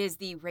it is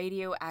the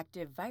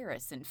radioactive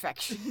virus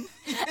infection.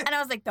 And I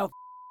was like,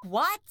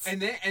 what?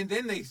 And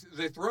then they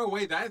throw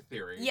away that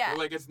theory. Yeah. They're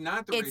like, it's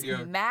not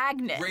the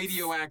magnets.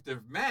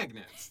 Radioactive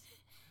magnets.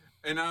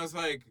 And I was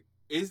like,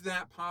 is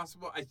that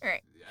possible? I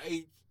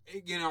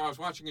was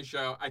watching a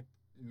show.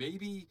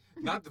 Maybe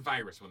not the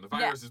virus one. The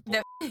virus is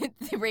bull.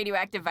 The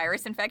radioactive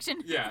virus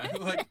infection? Yeah.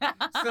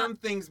 Some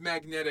things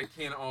magnetic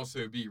can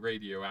also be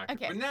radioactive.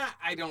 Okay. But not,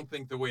 I don't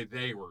think the way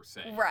they were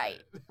saying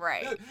Right.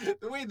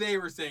 The way they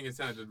were saying it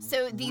sounded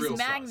So these real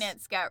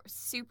magnets got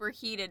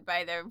superheated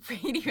by the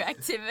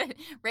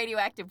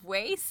radioactive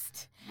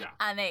waste. Yeah.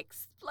 And they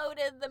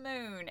exploded the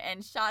moon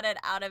and shot it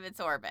out of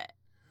its orbit.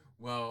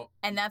 Well,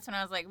 and that's when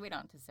I was like, we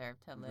don't deserve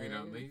to live. We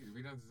don't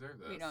deserve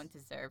this. We don't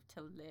deserve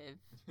to live.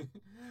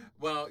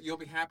 Well, you'll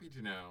be happy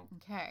to know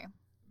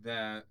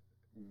that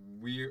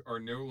we are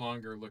no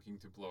longer looking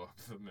to blow up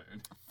the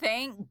moon.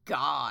 Thank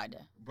God.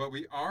 But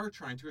we are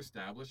trying to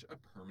establish a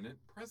permanent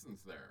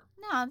presence there.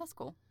 No, that's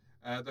cool.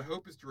 The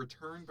hope is to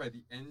return by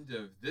the end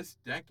of this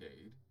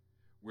decade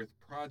with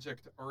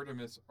Project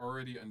Artemis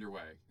already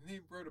underway. And they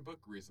wrote a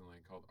book recently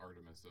called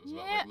Artemis that was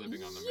about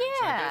living on the moon.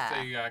 So I guess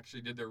they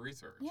actually did their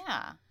research.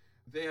 Yeah.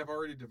 They have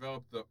already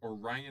developed the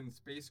Orion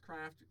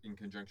spacecraft in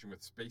conjunction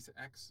with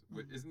SpaceX.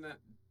 Isn't that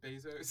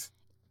Bezos?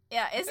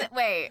 Yeah,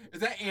 wait.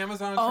 Is that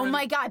Amazon? Oh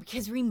my God,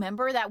 because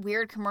remember that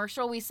weird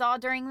commercial we saw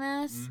during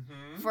this?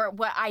 Mm-hmm. For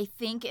what I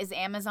think is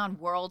Amazon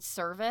World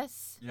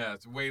Service? Yeah,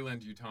 it's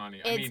Wayland Yutani.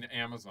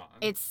 Amazon.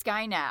 It's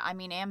Skynet.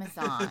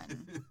 Amazon.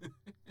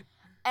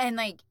 And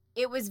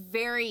it was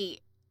very...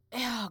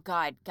 Oh,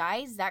 God.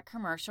 Guys, that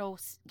commercial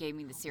gave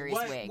me the serious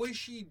wig. What was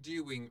she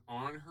doing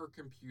on her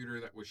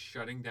computer that was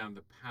shutting down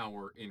the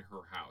power in her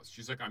house?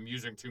 She's like, I'm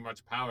using too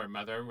much power,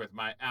 Mother, with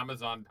my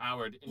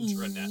Amazon-powered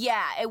intranet.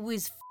 Yeah, it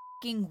was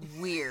f***ing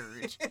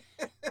weird.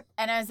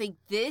 And I was like,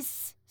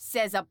 this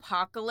says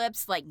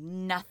apocalypse like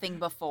nothing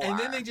before. And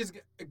then they just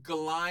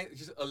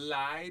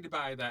elide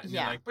by that. And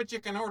they're like, but you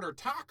can order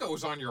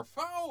tacos on your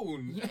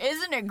phone.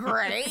 Isn't it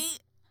great?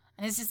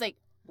 And it's just like,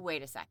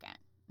 wait a second.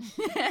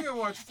 You can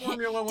watch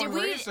Formula One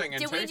racing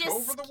and take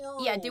over the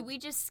world. Yeah, did we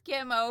just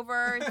skim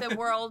over the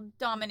world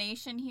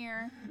domination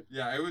here?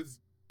 Yeah, it was...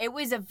 It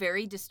was a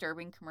very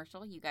disturbing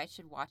commercial. You guys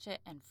should watch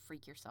it and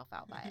freak yourself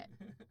out by it.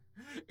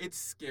 It's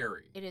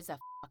scary. It is a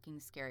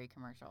fucking scary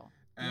commercial.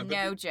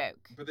 No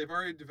joke. But they've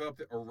already developed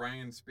the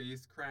Orion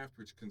spacecraft,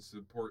 which can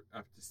support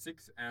up to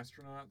 6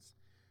 astronauts.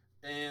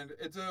 And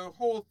it's a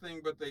whole thing,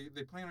 but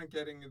they plan on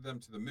getting them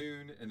to the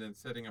moon and then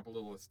setting up a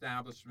little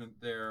establishment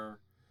there.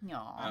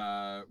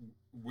 No.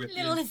 With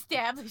little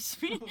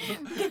establishment.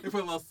 They put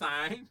a little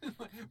sign.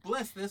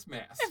 Bless this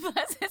mess.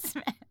 Bless this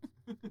mess.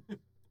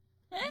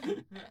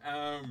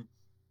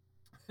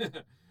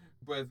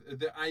 But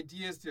the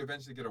idea is to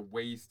eventually get a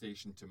way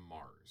station to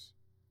Mars.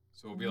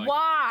 So it'll be like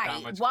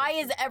why? Why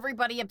is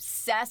everybody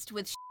obsessed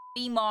with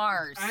shitty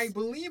Mars? I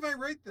believe I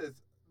write this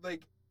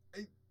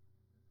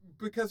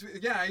because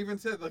I even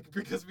said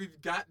because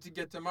we've got to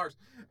get to Mars,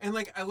 and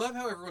I love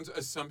how everyone's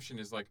assumption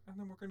is and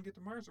then we're gonna get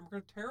to Mars and we're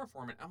gonna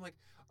terraform it. I'm like,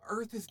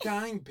 Earth is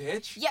dying,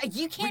 bitch. Yeah,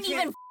 you can't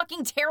even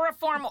fucking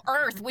terraform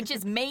Earth, which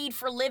is made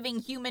for living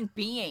human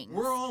beings.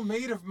 We're all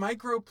made of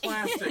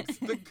microplastics.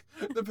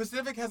 the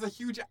Pacific has a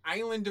huge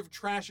island of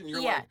trash, and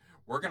you're like,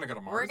 we're gonna go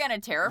to Mars. We're gonna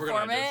terraform we're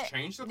gonna it. Just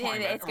change the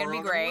climate. It's gonna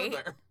be great.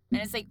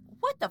 And it's like,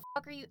 what the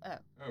fuck are you? Oh,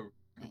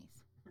 nice.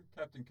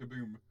 Captain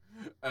Kaboom.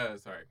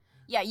 Sorry.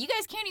 Yeah, you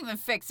guys can't even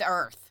fix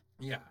Earth.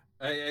 Yeah.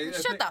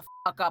 Shut the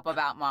fuck up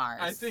about Mars.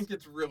 I think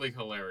it's really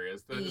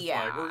hilarious that it's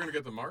like, we're going to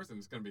get to Mars and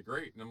it's going to be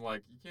great. And I'm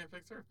like, you can't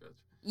fix Earth, bitch.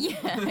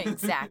 Yeah,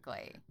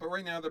 exactly. But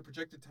right now, the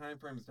projected time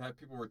frame is to have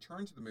people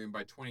return to the moon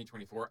by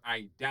 2024.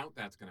 I doubt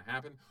that's going to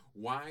happen.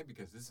 Why?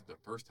 Because this is the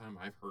first time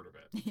I've heard of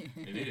it.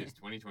 And it is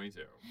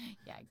 2022.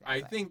 Yeah, exactly.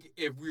 I think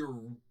if we were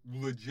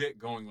legit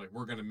going,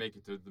 we're going to make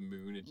it to the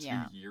moon in 2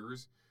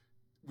 years,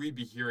 we'd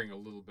be hearing a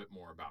little bit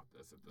more about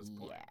this at this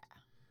point. Yeah.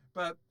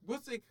 But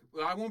we'll see.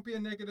 I won't be a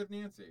negative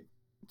Nancy.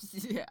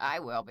 I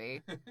will be.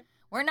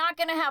 We're not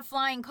going to have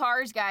flying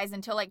cars, guys,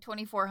 until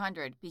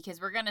 2400 because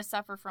we're going to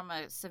suffer from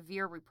a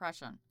severe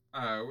repression.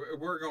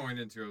 We're going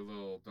into a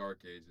little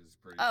dark ages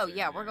pretty soon. Oh,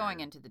 yeah, we're going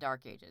into the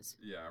dark ages.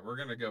 Yeah, we're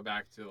going to go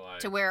back to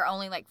to where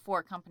only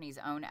 4 companies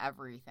own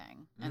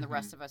everything and the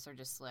rest of us are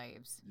just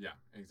slaves. Yeah,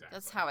 exactly.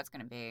 That's how it's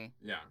going to be.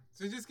 Yeah.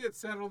 So just get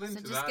settled into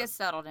that. So just get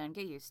settled in.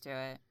 Get used to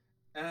it.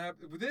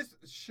 This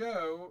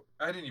show,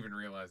 I didn't even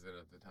realize it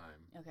at the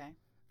time. Okay.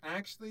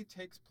 Actually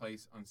takes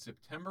place on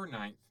September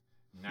 9th,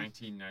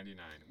 1999,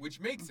 which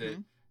makes it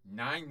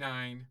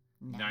 9/9/99.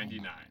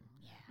 Yeah.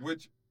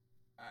 Which,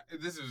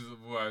 this is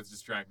what I was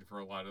distracted for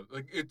a lot of.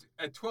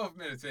 At 12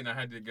 minutes in, I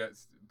had to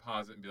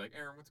pause it and be like,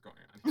 Aaron, what's going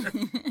on here?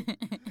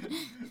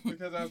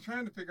 Because I was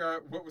trying to figure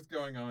out what was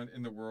going on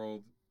in the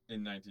world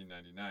in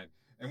 1999.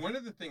 And one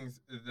of the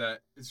things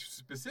that is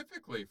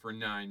specifically for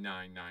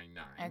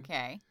 9/9/99.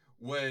 Okay.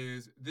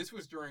 This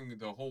was during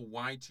the whole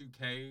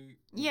Y2K.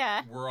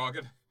 Yeah. We're all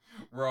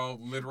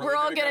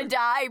literally gonna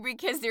die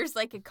because there's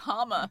a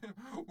comma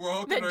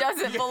that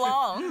doesn't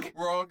belong.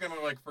 We're all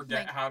gonna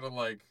forget how to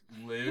live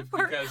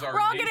because we're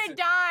all gonna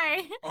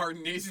die. Our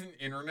nascent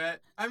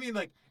internet. I mean,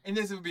 and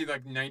this would be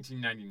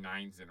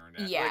 1999's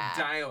internet. Yeah.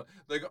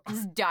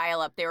 Just dial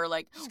up. They were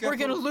we're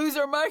gonna lose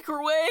our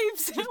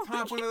microwaves. Just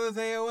pop one of those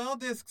AOL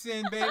discs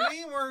in,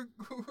 baby. We're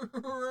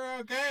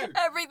okay.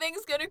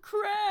 Everything's gonna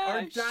crash.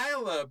 Our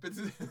dial up.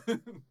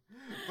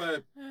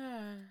 But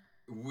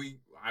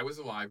I was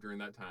alive during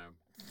that time.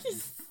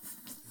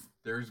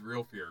 There's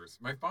real fears.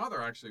 My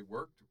father actually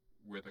worked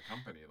with a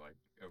company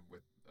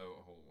with a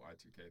whole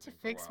Y2K thing to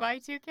fix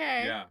Y2K.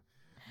 Yeah,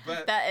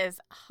 but that is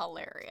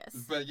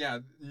hilarious. But yeah,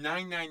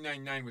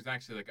 9/9/99 was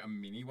actually a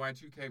mini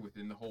Y2K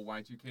within the whole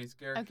Y2K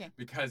scare. Okay.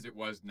 Because it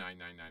was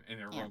 9/99, and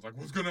everyone's like,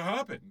 "What's gonna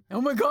happen?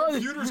 Oh my god!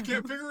 Computers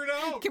can't figure it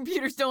out.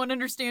 Computers don't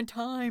understand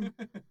time."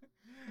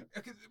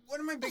 One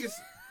of my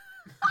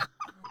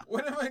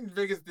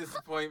biggest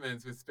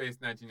disappointments with Space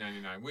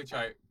 1999, which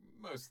I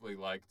mostly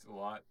liked a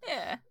lot.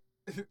 Yeah.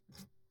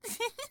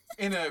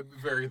 In a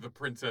very The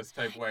Princess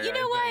type way. You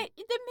know what?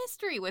 The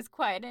mystery was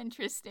quite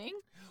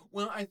interesting.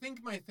 Well, I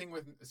think my thing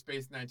with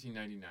Space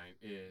 1999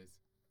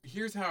 is,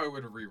 here's how I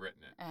would have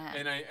rewritten it.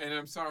 And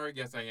I'm sorry,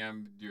 yes, I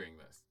am doing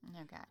this.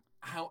 Oh, God.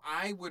 How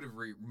I would have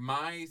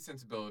my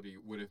sensibility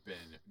would have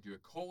been do a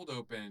cold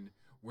open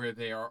where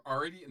they are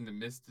already in the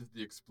midst of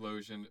the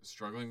explosion,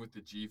 struggling with the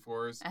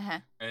G-force,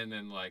 and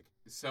then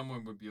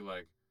someone would be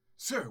like,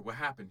 "Sir, what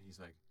happened?" He's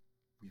like,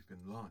 "We've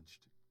been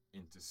launched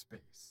into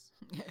space,"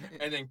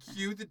 and then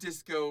cue the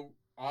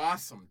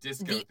awesome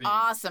disco theme.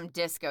 Awesome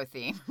disco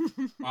theme.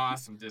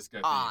 Awesome disco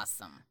theme.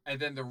 Awesome. And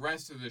then the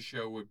rest of the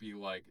show would be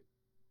a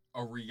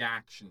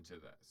reaction to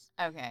this.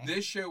 Okay.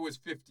 This show was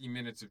 50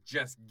 minutes of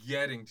just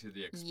getting to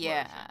the explosion.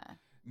 Yeah.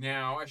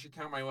 Now, I should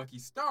count my lucky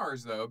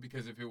stars, though,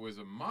 because if it was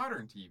a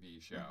modern TV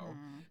show,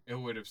 it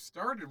would have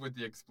started with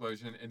the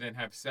explosion and then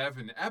have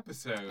 7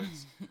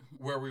 episodes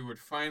where we would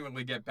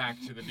finally get back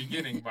to the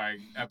beginning by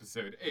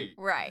episode 8.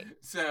 Right.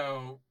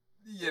 So,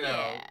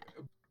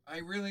 I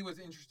really was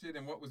interested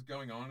in what was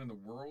going on in the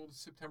world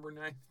September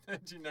 9th,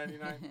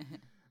 1999.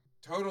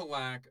 Total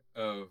lack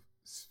of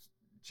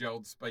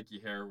gelled spiky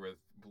hair with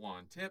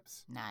blonde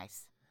tips.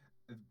 Nice.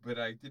 But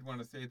I did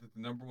want to say that the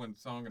number 1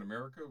 song in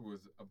America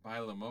was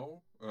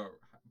Bailamo.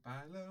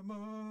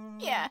 Bailamo.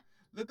 Yeah.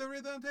 Let the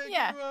rhythm take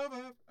you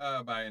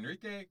over. By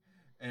Enrique.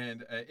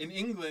 And in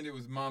England, it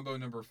was Mambo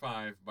No.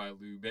 5 by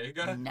Lou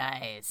Bega.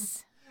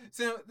 Nice.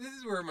 So this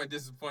is where my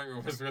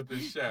disappointment was with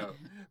this show.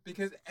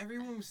 Because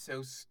everyone was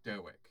so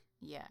stoic.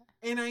 Yeah.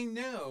 And I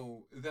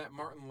know that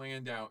Martin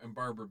Landau and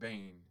Barbara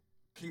Bain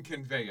can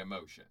convey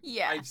emotion.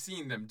 Yeah. I've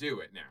seen them do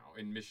it now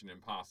in Mission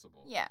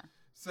Impossible. Yeah.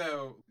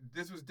 So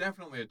this was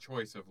definitely a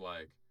choice of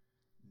like,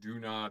 do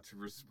not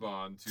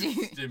respond to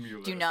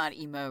stimulus. Do not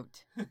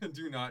emote.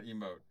 Do not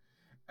emote.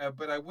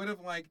 But I would have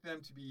liked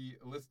them to be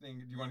listening.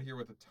 Do you want to hear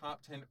what the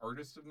top 10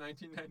 artists of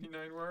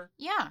 1999 were?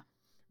 Yeah.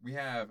 We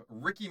have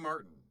Ricky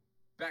Martin,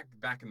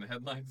 back in the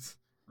headlines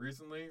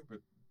recently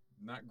with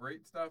not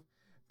great stuff.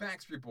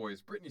 Backstreet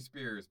Boys, Britney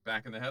Spears,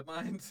 back in the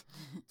headlines.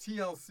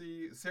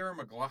 TLC, Sarah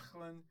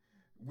McLachlan,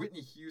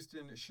 Whitney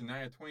Houston,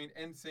 Shania Twain,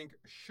 NSYNC,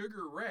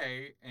 Sugar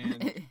Ray,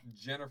 and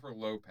Jennifer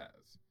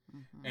Lopez.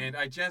 And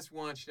I just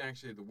watched,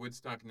 actually, the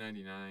Woodstock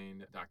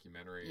 99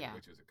 documentary,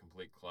 which was a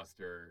complete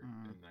cluster in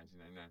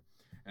 1999.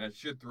 And I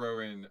should throw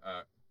in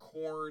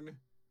Korn,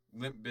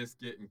 Limp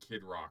Bizkit, and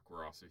Kid Rock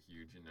were also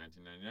huge in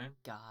 1999.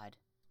 God.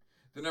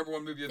 The number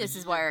 1 movie of the year. This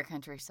is why our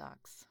country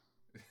sucks.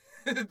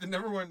 The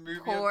number 1 movie.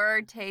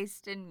 Poor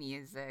taste in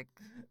music.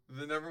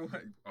 The number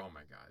 1. Oh,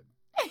 my God.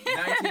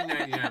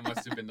 1999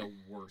 must have been the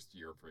worst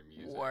year for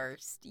music.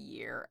 Worst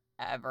year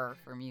ever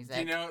for music.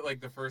 Do you know,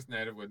 like, the first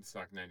night of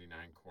Woodstock 99,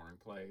 Korn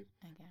played,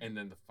 and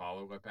then the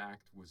follow-up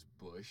act was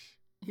Bush?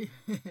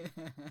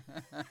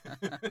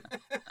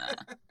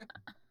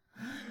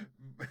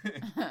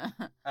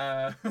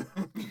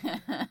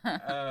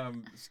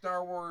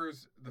 Star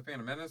Wars The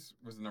Phantom Menace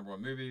was the number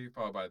 1 movie,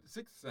 followed by The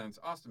Sixth Sense,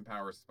 Austin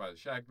Powers, Spy That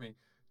Shagged Me,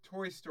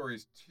 Toy Story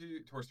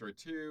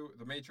 2,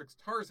 The Matrix,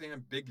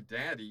 Tarzan, Big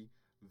Daddy,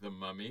 The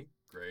Mummy,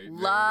 great.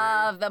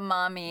 Love The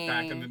Mummy.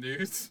 Back in the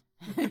news.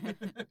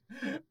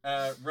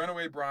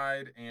 Runaway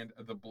Bride and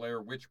The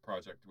Blair Witch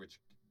Project, which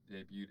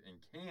debuted in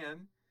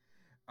Cannes.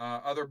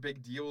 Other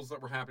big deals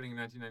that were happening in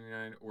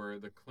 1999 were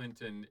the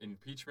Clinton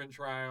impeachment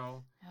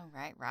trial. Oh,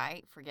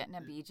 right. Forgetting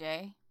a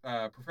BJ.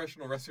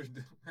 Professional wrestler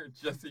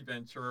Jesse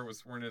Ventura was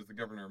sworn as the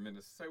governor of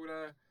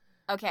Minnesota.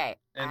 Okay,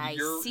 I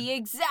see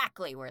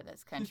exactly where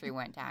this country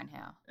went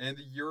downhill. And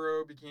the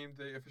euro became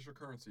the official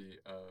currency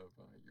of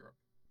Europe.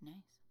 Nice.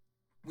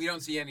 We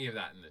don't see any of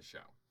that in this show.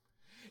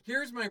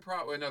 Here's my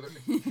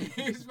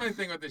Here's my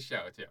thing with this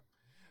show too.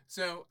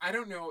 So I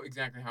don't know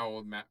exactly how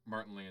old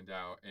Martin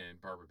Landau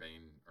and Barbara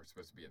Bain are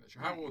supposed to be in the show.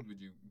 How old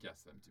would you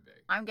guess them to be?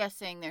 I'm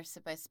guessing they're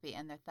supposed to be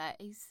in their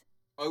 30s.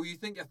 Oh, you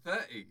think a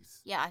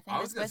 30s? Yeah, I think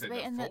they're supposed to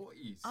be in the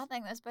 40s. I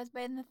think they're supposed to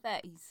be in the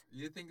 30s.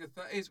 You think the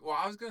 30s? Well,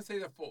 I was going to say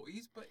the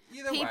 40s, but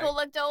either way. People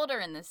looked older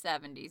in the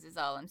 70s is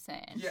all I'm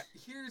saying. Yeah,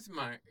 here's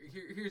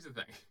the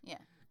thing. Yeah.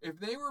 If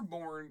they were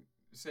born,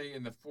 say,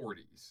 in the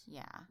 40s.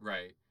 Yeah.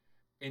 Right.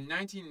 In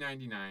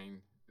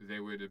 1999,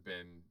 they would have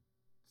been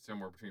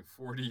somewhere between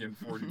 40 and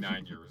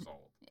 49 years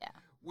old. Yeah.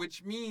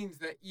 Which means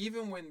that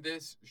even when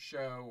this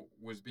show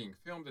was being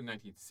filmed in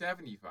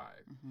 1975,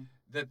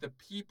 that the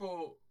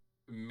people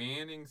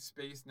manning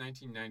Space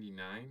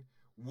 1999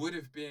 would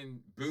have been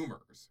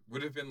boomers,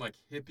 would have been like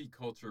hippie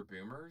culture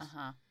boomers.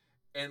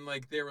 And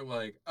like they were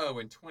like, oh,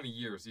 in 20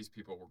 years, these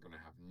people were going to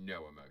have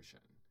no emotion.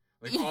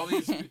 Like all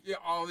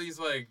these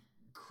like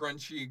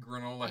crunchy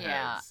granola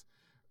heads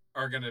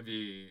are going to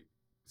be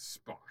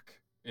Spock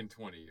in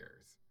 20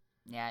 years.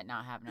 Yeah,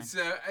 not happening.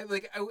 So,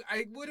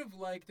 I would have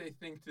liked, I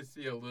think, to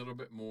see a little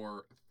bit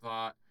more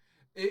thought.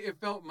 It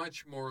felt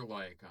much more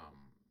like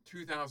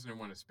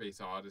 2001: A Space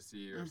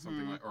Odyssey or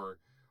something like,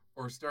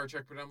 or Star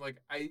Trek. But I'm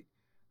like, I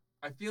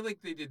feel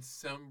like they did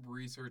some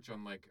research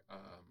on like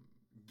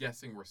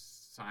guessing where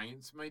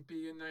science might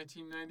be in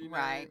 1999.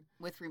 Right,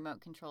 with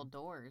remote-controlled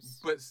doors.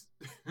 But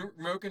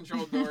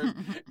remote-controlled doors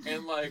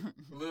and like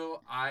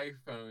little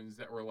iPhones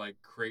that were like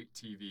crate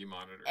TV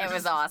monitors. It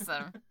was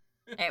awesome.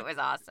 It was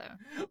awesome.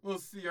 Little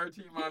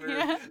CRT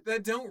monitors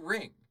that don't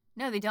ring.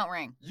 No, they don't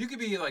ring. You could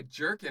be like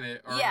jerking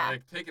it or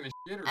like taking a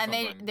shit or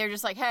something. And they're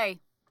just like, hey.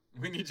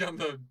 We need you on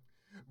the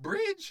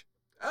bridge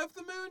of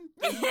the moon.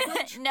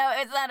 No,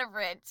 it's not a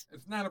bridge.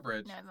 It's not a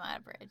bridge. No, it's not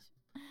a bridge.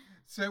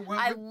 So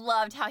I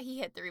loved how he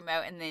hit the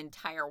remote and the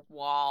entire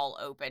wall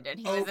opened and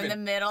he was in the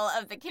middle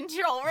of the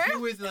control room. He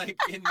was like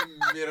in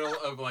the middle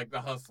of like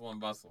the hustle and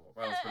bustle.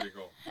 That was pretty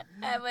cool.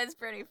 That was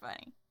pretty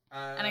funny.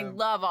 And I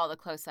love all the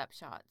close-up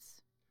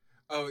shots.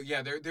 Oh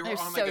yeah, they were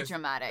on so like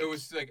dramatic. It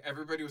was like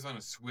everybody was on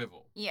a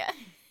swivel. Yeah.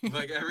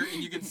 Like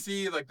and you could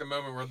see like the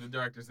moment where the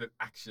director said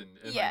action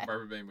and like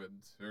Barbara Bain would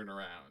turn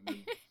around.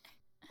 And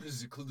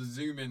the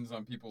zoom-ins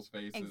on people's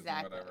faces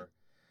and whatever.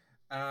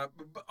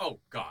 But, oh,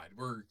 God,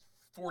 we're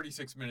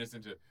 46 minutes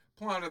into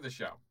plot of the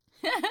show.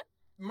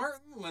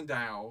 Martin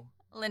Landau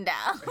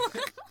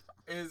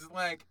is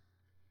like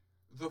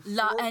the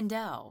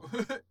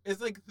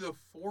is like the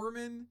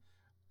foreman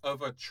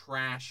of a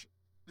trash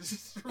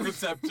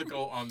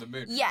receptacle on the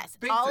moon. Yes,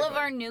 basically. All of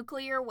our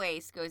nuclear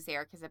waste goes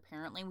there because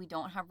apparently we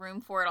don't have room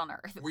for it on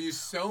Earth. We use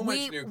so much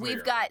nuclear.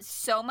 We've got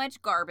so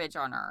much garbage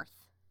on Earth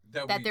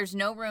that there's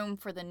no room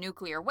for the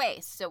nuclear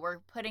waste, so we're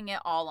putting it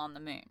all on the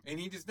moon. And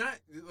he does not,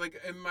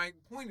 like, and my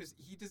point is,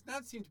 he does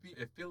not seem to be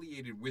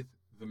affiliated with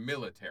the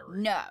military.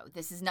 No,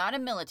 this is not a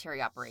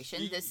military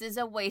operation. This is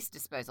a waste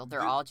disposal.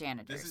 They're all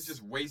janitors. This is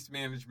just waste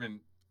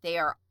management. They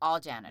are all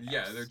janitors.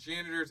 Yeah, they're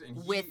janitors, and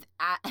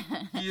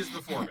he is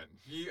the foreman.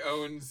 He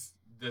owns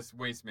this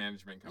waste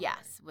management company.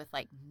 Yes, with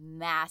like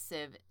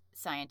massive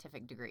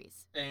scientific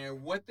degrees.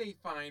 And what they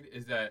find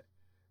is that,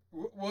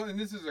 well, and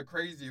this is a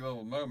crazy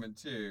little moment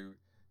too,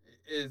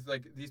 is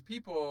like these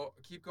people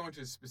keep going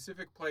to a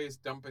specific place,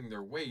 dumping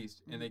their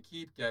waste, and they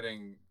keep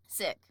getting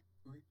sick.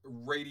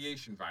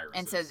 Radiation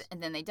viruses.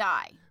 And then they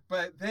die.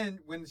 But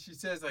then when she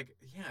says, like,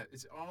 yeah,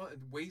 it's all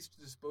waste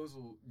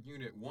disposal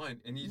unit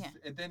 1, and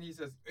and then he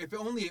says, if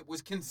only it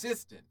was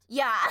consistent.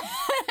 Yeah.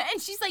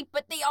 And she's like,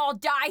 but they all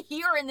die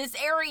here in this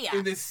area.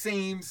 In the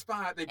same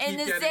spot.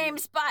 Same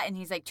spot. And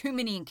he's like, too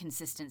many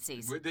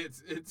inconsistencies.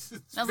 It's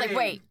I was like,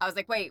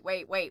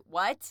 wait,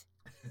 what?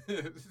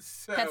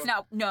 That's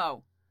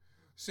no.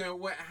 So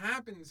what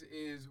happens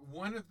is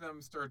one of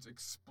them starts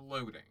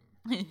exploding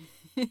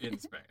in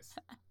space.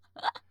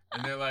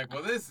 And they're like,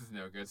 well, this is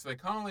no good. So they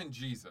call in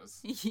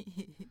Jesus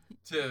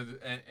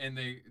and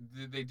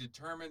they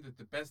determine that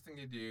the best thing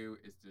to do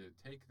is to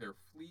take their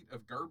fleet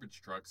of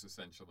garbage trucks,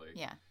 essentially.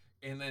 Yeah.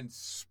 And then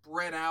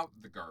spread out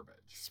the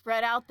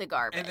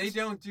garbage. And they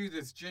don't do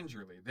this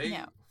gingerly.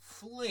 They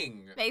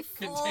fling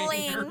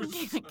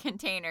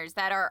containers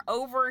that are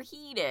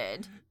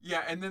overheated.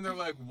 Yeah, and then they're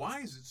like,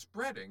 why is it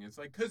spreading? It's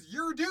like, because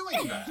you're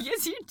doing that.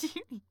 Yes, you're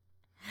doing.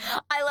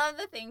 I love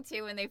the thing,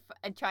 too, when they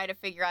try to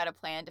figure out a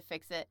plan to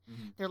fix it.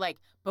 Mm-hmm. They're like,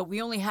 but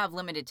we only have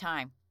limited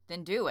time.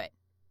 Then do it.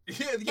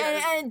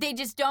 Yeah. And they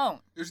just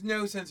don't. There's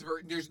no sense of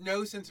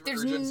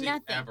urgency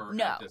ever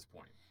at this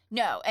point.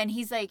 No, and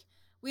he's like,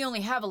 we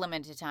only have a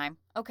limited time.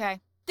 Okay.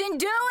 Then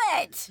do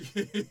it.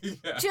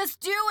 Yeah.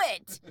 Just do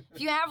it. If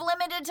you have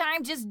limited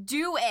time, just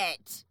do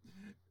it.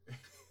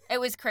 It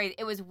was crazy.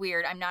 It was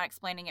weird. I'm not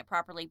explaining it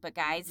properly, but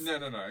guys. No.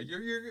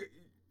 You're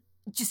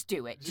just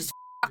do it. Just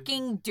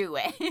fucking do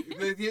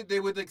it. They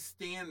would like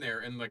stand there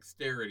and like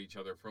stare at each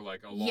other for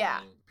like a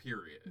long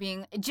period.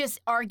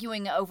 Just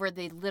arguing over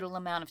the little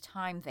amount of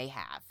time they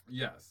have.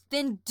 Yes.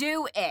 Then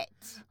do it.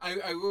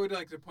 I would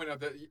like to point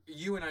out that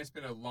you and I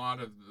spent a lot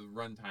of the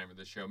runtime of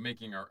the show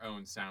making our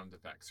own sound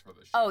effects for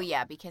the show. Oh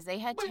yeah, because they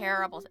had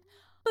terrible.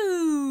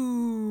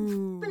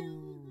 Boo.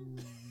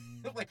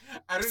 Like,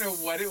 I don't know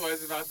what it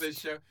was about this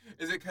show.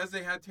 Is it because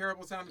they had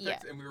terrible sound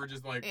effects and we were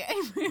just like,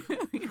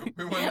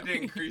 we wanted to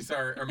increase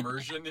our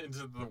immersion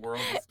into the world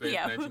of space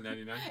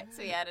 1999?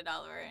 So we added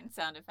all of our own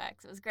sound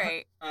effects. It was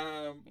great.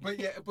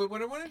 But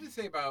what I wanted to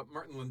say about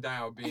Martin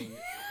Landau being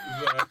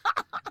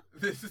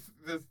this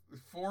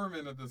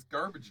foreman of this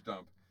garbage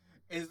dump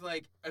is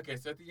like, okay,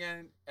 so at the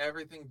end,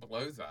 everything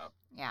blows up.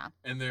 Yeah.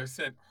 And they're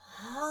sent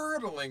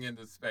hurtling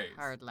into space.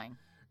 Hurtling.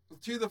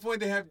 To the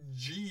point they have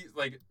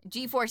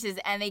G-forces,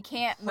 and they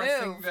can't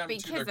move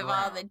because of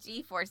all the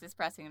G-forces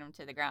pressing them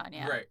to the ground.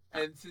 Yeah. Right.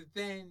 And so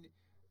then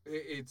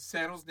it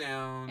settles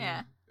down.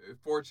 Yeah.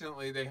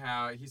 Fortunately,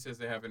 he says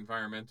they have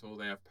environmental,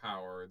 they have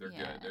power, they're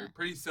good. They're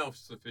pretty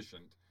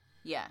self-sufficient.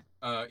 Yeah.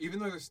 Even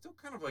though they're still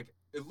kind of like,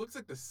 it looks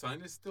like the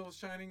sun is still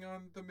shining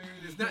on the moon.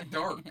 It's not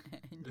dark,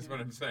 is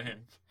what I'm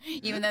saying.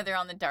 Even though they're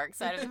on the dark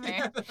side of the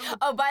moon.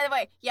 Oh, by the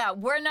way,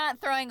 we're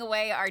not throwing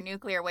away our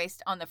nuclear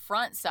waste on the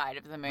front side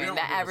of the moon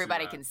that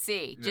everybody can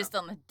see, just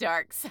on the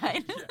dark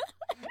side. Yeah.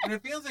 And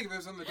it feels like if it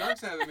was on the dark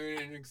side of the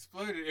moon and it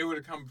exploded, it would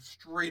have come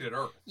straight at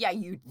Earth. Yeah,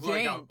 you'd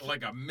think.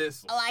 Like a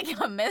missile. Like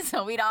a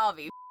missile. We'd all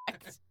be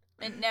fucked.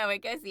 But no,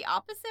 it goes the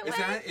opposite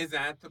way. Is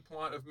that the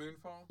plot of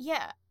Moonfall?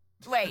 Yeah.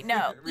 Wait,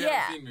 no. We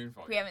haven't seen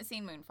Moonfall. We haven't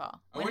seen Moonfall.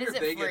 I wonder if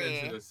they get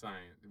into the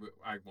science.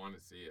 I want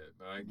to see it,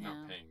 but I'm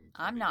not paying.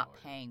 I'm not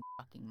paying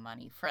fucking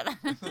money for that.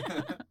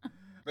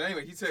 But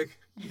anyway, he's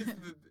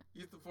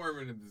the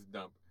foreman of this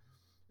dump.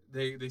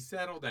 They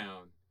settle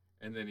down,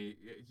 and then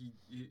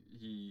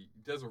he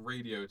does a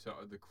radio to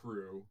the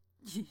crew,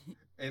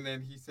 and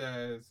then he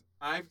says,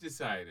 "I've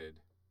decided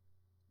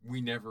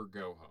we never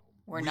go home.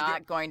 We're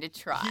not going to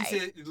try." He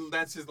said,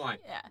 that's his line.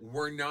 Yeah.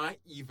 We're not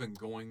even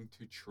going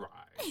to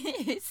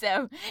try.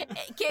 So,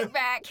 kick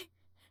back.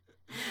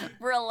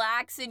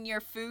 Relax in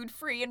your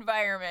food-free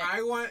environment.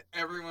 I want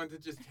everyone to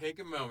just take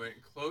a moment,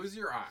 close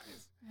your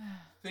eyes,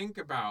 think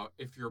about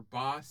if your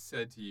boss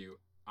said to you,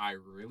 I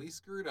really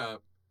screwed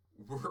up,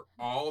 we're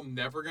all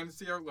never going to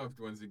see our loved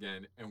ones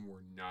again, and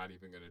we're not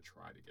even going to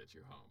try to get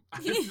you home.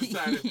 I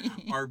decided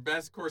our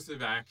best course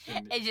of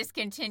action is just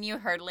continue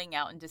hurtling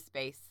out into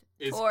space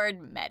toward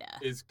meta.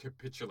 Is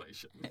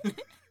capitulation.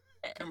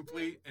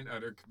 Complete and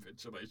utter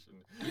capitulation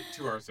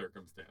to our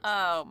circumstances.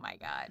 Oh my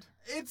God.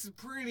 It's a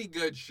pretty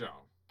good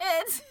show.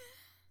 It's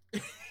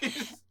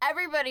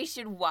everybody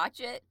should watch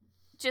it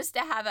just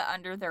to have it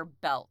under their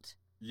belt.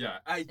 Yeah,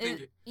 I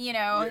think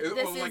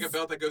this like a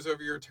belt that goes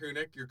over your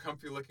tunic, your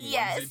comfy looking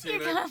yes, onesie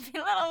tunic. your comfy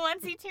little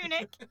onesie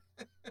tunic.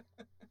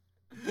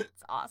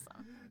 It's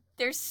awesome.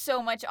 There's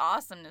so much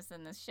awesomeness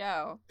in this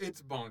show.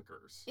 It's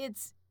bonkers.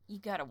 You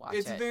gotta watch it.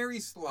 It's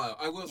very slow.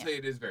 I will say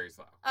it is very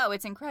slow. Oh,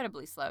 it's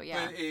incredibly slow.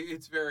 Yeah, but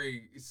it's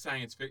very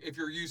science fiction. If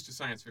you're used to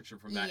science fiction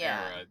from that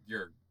era,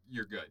 you're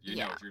good. You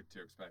know what you're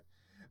to expect.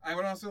 I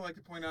would also like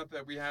to point out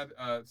that we had,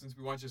 since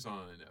we watched this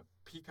on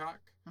Peacock,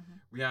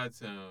 we had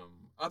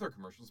some other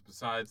commercials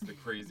besides the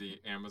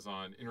crazy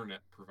Amazon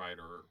internet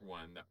provider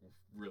one that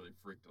really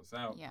freaked us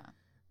out. Yeah.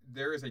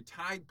 There is a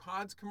Tide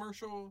Pods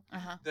commercial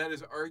that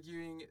is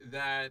arguing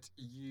that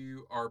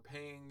you are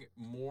paying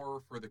more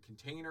for the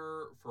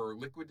container for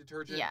liquid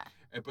detergent,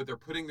 but they're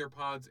putting their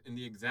pods in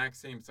the exact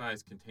same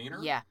size container.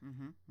 Yeah.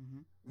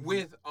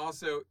 With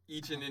also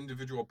each and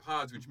individual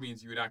pods, which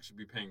means you would actually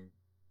be paying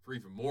for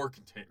even more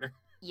container.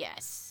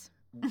 Yes.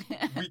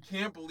 We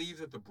can't believe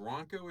that the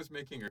Bronco is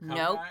making a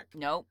comeback.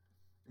 Nope.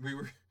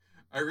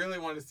 I really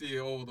want to see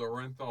old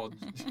Orenthal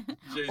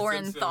J.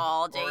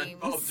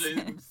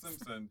 James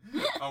Simpson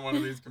on one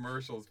of these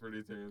commercials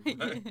pretty soon.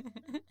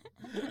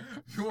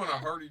 If you want a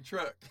hardy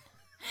truck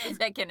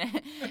that can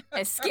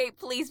escape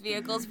police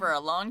vehicles for a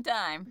long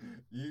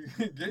time, you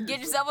get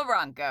yourself a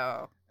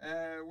Bronco.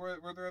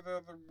 Were there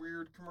other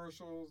weird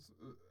commercials?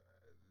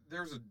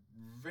 There's a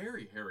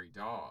very hairy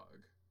dog.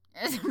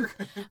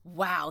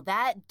 Wow,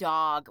 that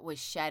dog was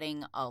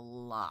shedding a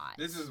lot.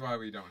 This is why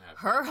we don't have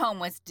her home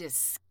was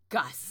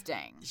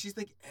disgusting. She's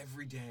like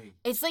every day.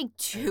 It's like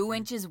 2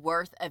 inches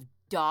worth of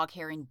dog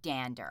hair and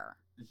dander.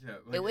 Yeah,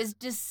 it was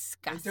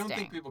disgusting. I don't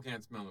think people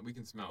can't smell it. We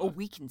can smell it. Oh,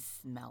 we can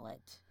smell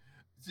it.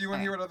 So you want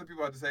to hear what other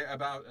people have to say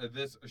about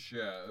this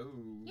show?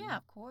 Yeah,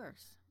 of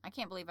course. I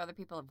can't believe other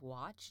people have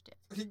watched it.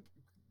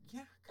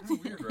 Yeah, kind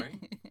of weird,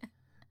 right?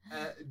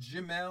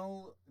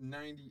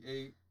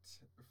 Jamel98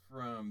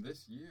 from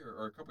this year,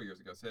 or a couple years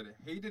ago, said,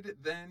 hated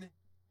it then,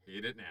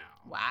 hate it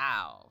now.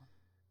 Wow.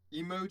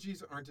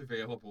 Emojis aren't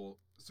available,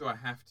 so I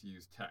have to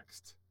use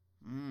text.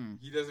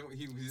 He doesn't...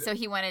 So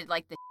he wanted,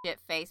 like, the shit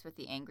face with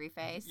the angry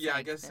face? Yeah,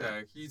 I guess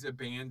so. He's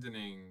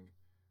abandoning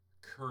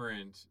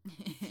current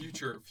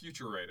future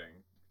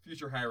writing,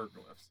 future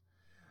hieroglyphs.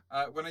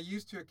 When I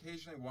used to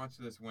occasionally watch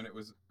this when it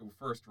was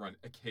first run,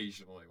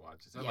 occasionally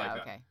watch this. I like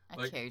that. Okay.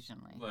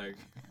 Occasionally. Okay.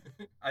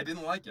 I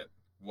didn't like it.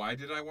 Why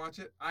did I watch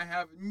it? I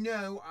have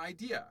no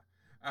idea.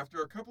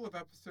 After a couple of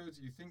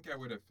episodes, you think I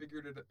would have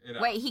figured it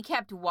out. Wait, he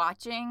kept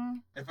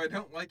watching? If I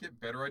don't like it,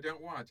 better I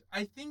don't watch.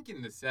 I think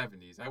in the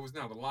 70s, I was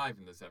not alive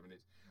in the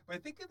 70s, but I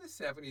think in the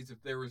 70s,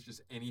 if there was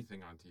just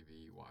anything on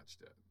TV, you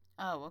watched it.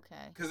 Oh,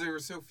 okay. Because there were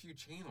so few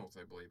channels,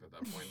 I believe, at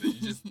that point, that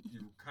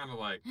you kind of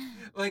like,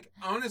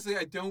 honestly,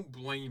 I don't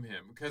blame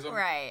him, because I'm,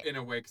 in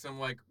a way, because I'm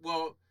like,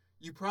 well,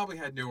 you probably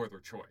had no other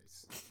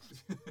choice.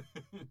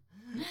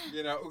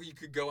 You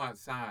could go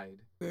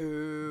outside.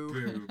 Boo.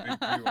 Boo. Big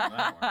boo on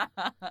that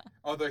one.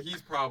 Although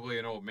he's probably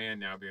an old man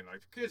now being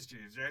like, kids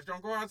these days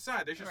don't go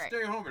outside. They should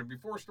stay home and be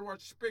forced to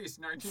watch Space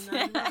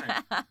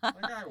 1999.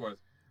 Like I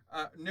was.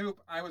 Nope,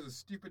 I was a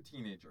stupid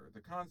teenager. The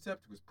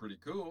concept was pretty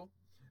cool.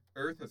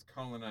 Earth has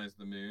colonized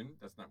the moon.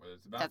 That's not what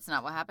it's about. That's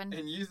not what happened?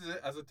 And uses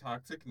it as a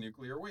toxic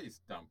nuclear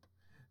waste dump.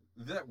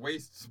 That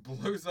waste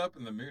blows up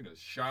and the moon is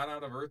shot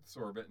out of Earth's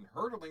orbit and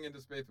hurtling into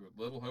space with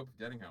little hope of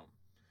getting home.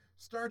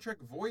 Star Trek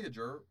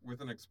Voyager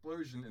with an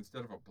explosion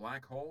instead of a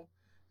black hole.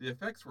 The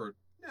effects were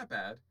not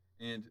bad,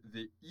 and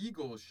the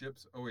Eagle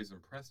ships always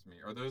impressed me.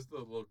 Are those the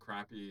little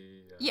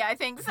crappy... Yeah, I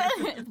think so.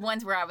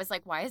 Ones where I was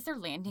like, why is their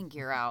landing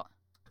gear out?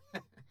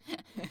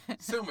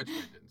 So much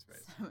wind in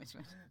space. So much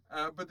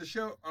wind. But the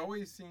show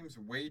always seems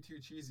way too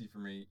cheesy for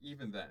me,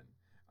 even then.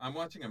 I'm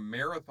watching a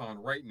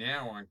marathon right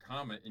now on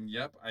Comet, and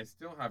yep, I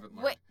still haven't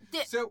learned.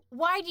 Wait, so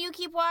why do you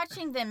keep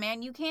watching them,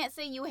 man? You can't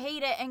say you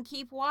hate it and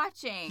keep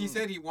watching. He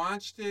said he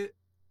watched it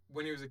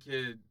when he was a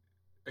kid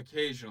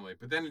occasionally,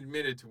 but then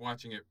admitted to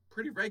watching it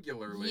pretty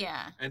regularly.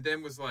 Yeah. And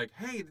then was like,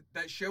 hey,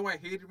 that show I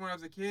hated when I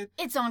was a kid.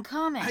 It's on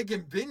Comet. I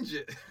can binge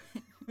it.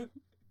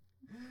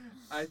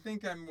 I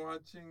think I'm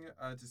watching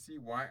to see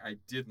why I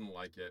didn't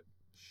like it.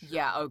 Sure.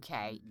 Yeah,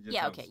 okay.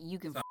 You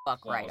can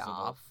fuck right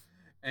off.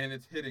 And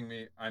it's hitting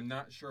me. I'm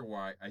not sure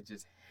why. I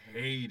just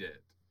hate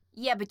it.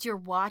 Yeah, but you're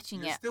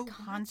watching it still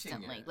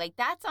constantly. Watching it. Like,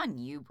 that's on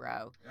you,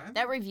 bro.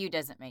 That review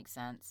doesn't make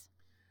sense.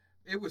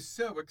 It was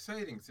so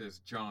exciting, says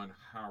John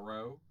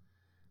Harrow.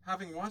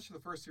 Having watched the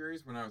first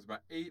series when I was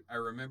about 8, I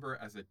remember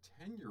as a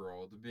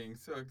 10-year-old being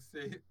so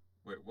excited.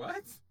 Wait,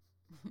 what?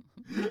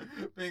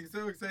 Being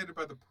so excited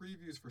about the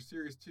previews for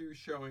Series 2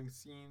 showing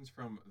scenes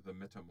from The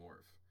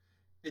Metamorph.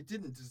 It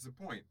didn't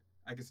disappoint.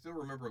 I can still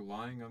remember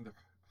lying on the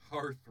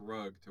hearth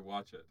rug to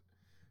watch it.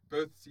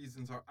 Both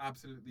seasons are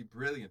absolutely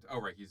brilliant. Oh,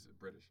 right, he's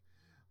British.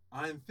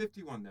 I'm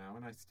 51 now,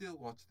 and I still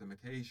watch them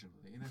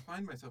occasionally, and I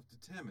find myself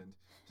determined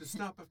to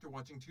stop after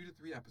watching 2 to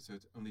 3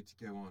 episodes only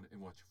to go on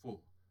and watch 4,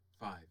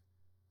 5,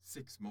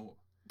 6 more.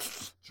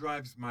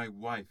 Drives my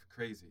wife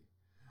crazy.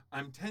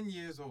 I'm 10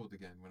 years old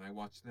again when I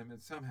watch them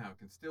and somehow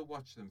can still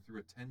watch them through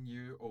a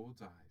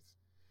 10-year-old's eyes.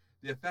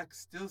 The effects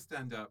still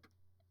stand up.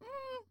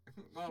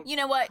 Well, you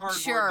know what?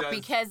 Sure, does.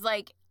 because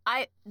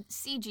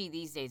CG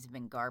these days have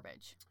been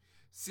garbage.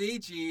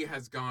 CG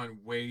has gone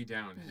way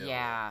downhill.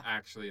 Yeah.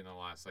 Actually, in the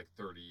last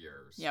 30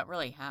 years. Yeah, it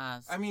really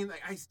has. I mean,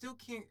 I still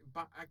can't.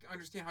 I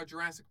understand how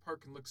Jurassic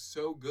Park can look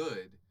so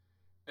good,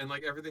 and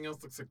everything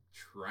else looks like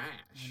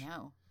trash. I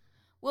know.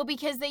 Well,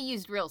 because they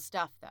used real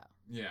stuff, though.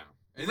 Yeah,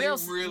 and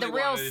the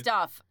real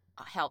stuff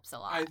helps a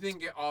lot. I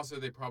think also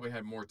they probably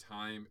had more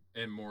time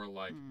and more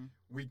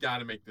we got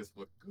to make this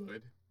look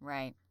good.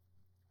 Right.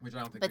 Which I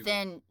don't think. But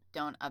then,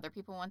 don't other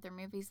people want their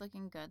movies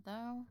looking good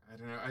though? I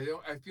don't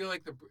know. I feel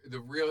like the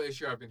real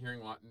issue I've been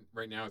hearing a lot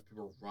right now is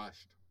people are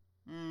rushed.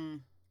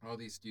 All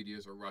these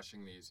studios are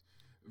rushing these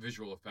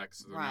visual effects,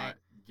 so they're not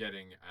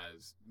getting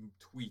as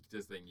tweaked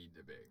as they need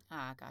to be.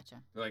 Ah,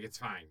 gotcha. They're like, it's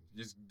fine.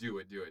 Just do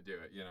it. You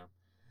know.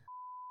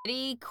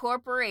 City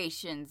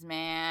corporations,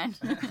 man.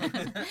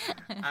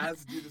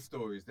 As do the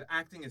stories. The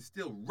acting is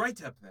still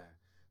right up there.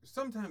 There's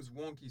sometimes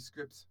wonky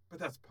scripts, but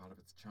that's part of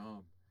its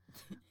charm.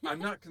 I'm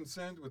not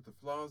concerned with the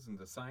flaws in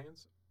the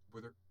science.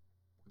 Were there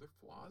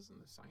flaws in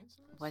the science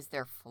in this? Was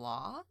there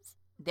flaws?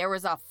 There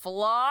was a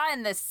flaw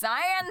in the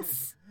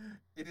science?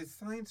 It is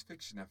science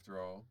fiction,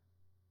 after all.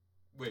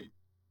 Wait.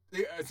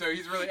 So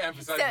he's really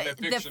emphasizing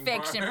the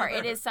fiction part.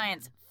 It is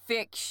science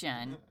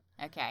fiction.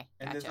 Okay,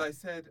 gotcha. And as I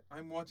said,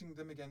 I'm watching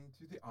them again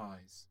through the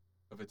eyes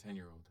of a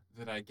 10-year-old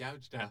that I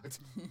gouged out.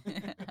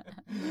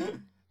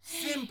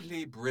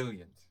 Simply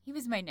brilliant. He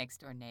was my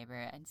next door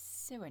neighbor and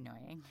so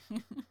annoying.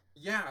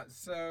 Yeah,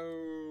 so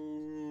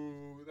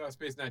that was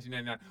Space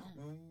 1999.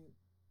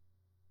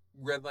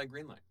 Red light,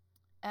 green light.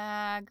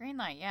 Green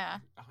light, yeah.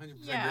 100%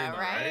 yeah, green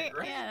light,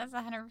 right? Yeah, that's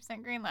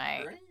 100% green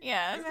light. Right?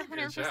 Yeah, that's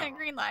 100%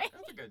 green light.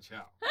 That's a good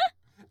show.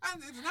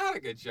 It's not a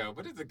good show,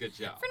 but it's a good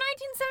show. For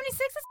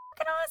 1976, it's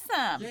fucking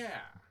awesome.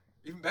 Yeah.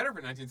 Even better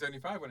for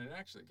 1975 when it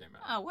actually came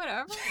out. Oh,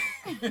 whatever.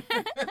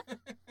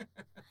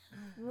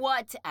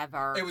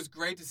 Whatever. It was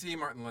great to see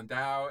Martin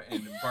Landau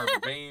and Barbara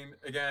Bain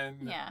again.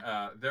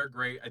 Yeah. They're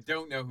great. I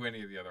don't know who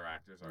any of the other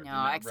actors are.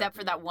 No, except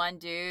for that one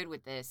dude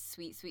with the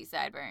sweet, sweet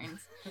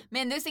sideburns.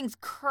 Man, those things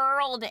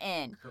curled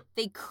in.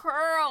 They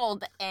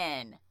curled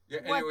in. Yeah,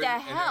 what the hell?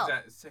 And it was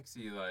that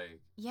sexy,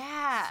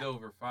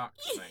 silver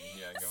fox thing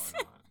he had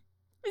going on.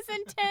 It was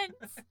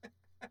intense.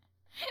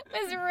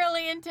 It was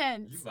really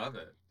intense. You love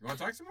it. You want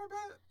to talk some more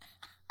about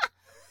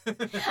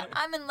it?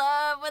 I'm in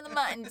love with the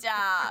mutton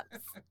chops.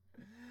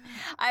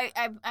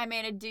 I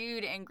made a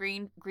dude in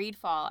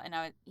Greedfall, and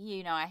I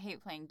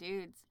hate playing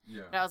dudes.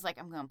 Yeah. But I was like,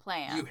 I'm gonna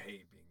play him. You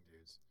hate being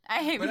dudes.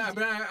 I hate. But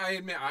I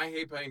admit I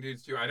hate playing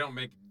dudes too. I don't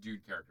make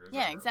dude characters.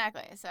 Yeah, ever.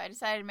 exactly. So I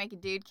decided to make a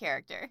dude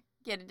character,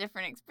 get a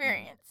different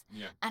experience.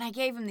 Yeah. And I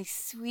gave him these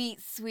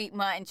sweet, sweet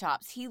mutton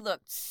chops. He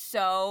looked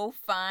so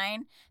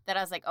fine that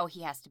I was like, oh,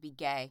 he has to be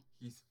gay.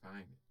 He's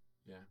fine.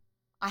 Yeah.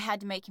 I had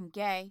to make him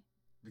gay.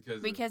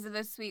 Because of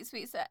those sweet,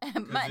 sweet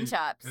mutton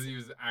chops. Because he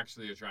was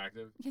actually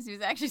attractive. Because he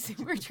was actually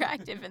super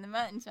attractive in the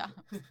mutton chops.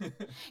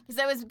 Because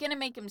I was going to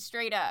make him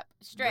straight,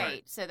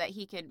 so that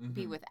he could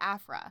be with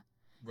Afra.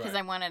 Because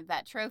I wanted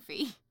that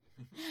trophy.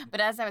 But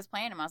as I was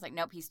playing him, I was like,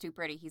 nope, he's too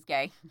pretty. He's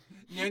gay.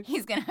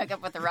 He's going to hook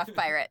up with a rough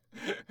pirate.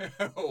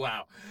 Oh,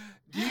 wow.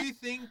 Do you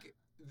think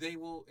they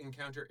will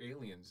encounter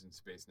aliens in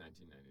Space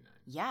 1999?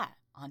 Yeah,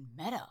 on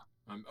Meta.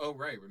 Oh,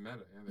 right, with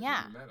Meta.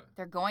 Yeah,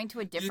 they're going to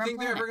a different planet.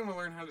 Do you think they're ever going to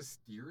learn how to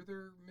steer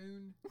their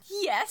moon?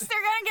 Yes,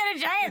 they're going to get a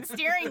giant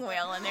steering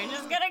wheel, and they're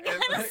just going to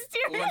kind of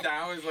steer it.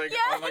 Landau is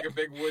on a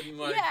big wooden,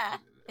 Yeah,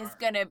 it's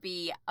going to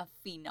be a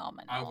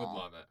phenomenal. I would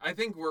love it. I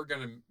think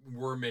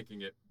we're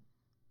making it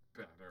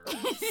better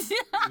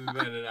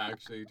than it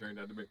actually turned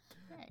out to be.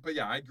 Right. But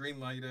yeah, I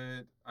greenlight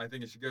it. I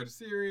think it should go to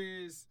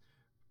series.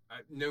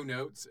 No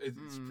notes.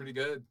 It's pretty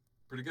good.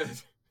 Pretty good.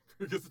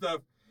 Pretty good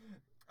stuff.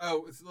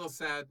 Oh, it's a little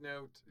sad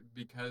note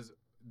because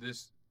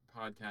this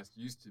podcast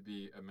used to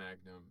be a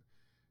Magnum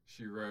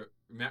She Wrote.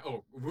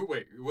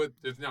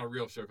 There's now a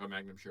real show called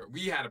Magnum She Wrote.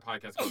 We had a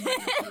podcast called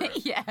Magnum She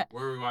Wrote, yeah,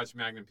 where we watched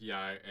Magnum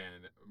PI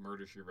and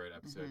Murder She Wrote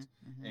episodes.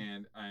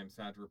 And I am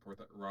sad to report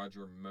that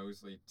Roger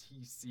Mosley,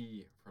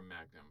 TC from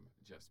Magnum,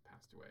 just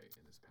passed away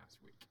in this past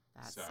week.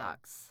 That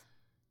sucks.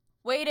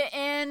 Way to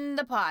end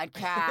the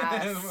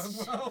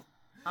podcast. Well,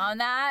 on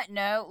that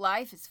note,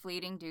 life is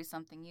fleeting. Do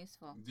something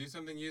useful. Do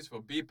something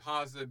useful. Be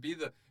positive. Be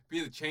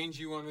the change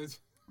you want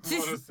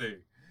to see.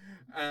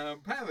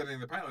 Piloting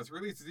the Pilots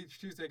releases each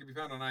Tuesday. Can be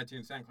found on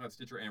iTunes, SoundCloud,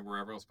 Stitcher, and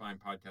wherever else fine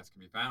podcasts can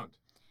be found.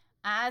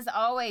 As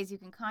always, you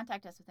can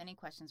contact us with any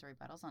questions or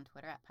rebuttals on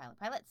Twitter at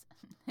PilotPilots.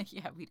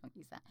 Yeah, we don't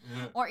use that.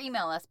 Yeah. Or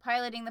email us,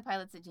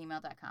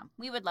 pilotingthepilots@gmail.com.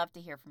 We would love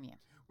to hear from you.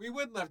 We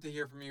would love to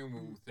hear from you, and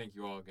we thank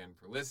you all again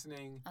for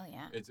listening. Oh,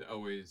 yeah. It's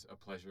always a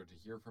pleasure to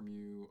hear from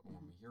you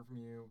when we hear from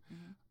you.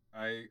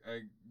 I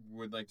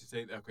would like to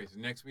say, okay, so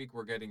next week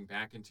we're getting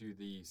back into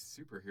the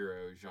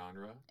superhero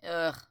genre.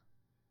 Ugh.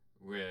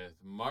 With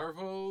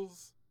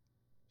Marvel's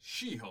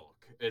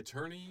She-Hulk,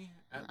 Attorney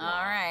at Law.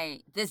 All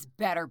right. This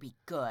better be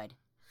good.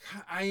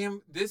 I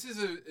am. This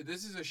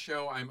is a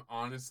show I'm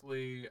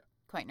honestly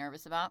quite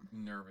nervous about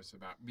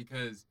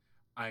because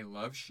I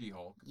love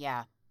She-Hulk.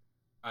 Yeah.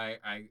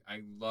 I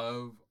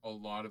love a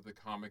lot of the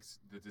comics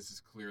that this is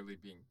clearly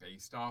being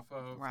based off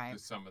of. Right.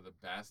 Some of the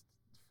best,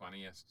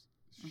 funniest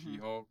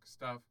She-Hulk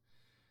stuff.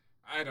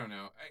 I don't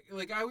know.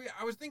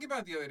 I was thinking about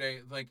it the other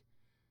day. Like,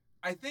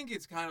 I think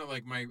it's kind of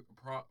like my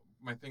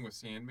thing with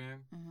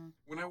Sandman. Mm-hmm.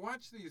 When I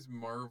watch these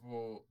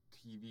Marvel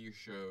TV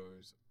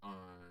shows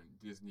on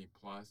Disney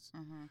Plus,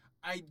 mm-hmm.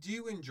 I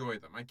do enjoy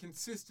them. I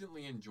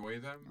consistently enjoy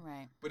them,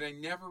 right? But I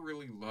never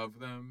really love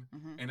them,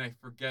 mm-hmm. and I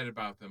forget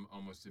about them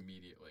almost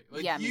immediately.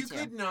 Like, yeah, you too.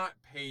 could not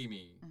pay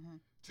me mm-hmm.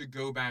 to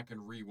go back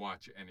and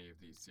rewatch any of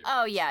these series.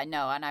 Oh yeah,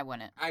 no, and I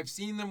wouldn't. I've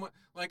seen them.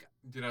 Like,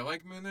 did I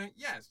like Moon Knight?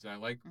 Yes. Did I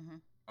like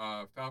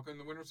mm-hmm. Falcon and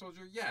the Winter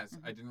Soldier? Yes.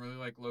 Mm-hmm. I didn't really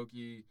like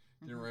Loki.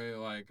 Didn't mm-hmm. really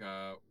like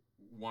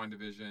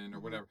WandaVision or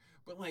mm-hmm. whatever.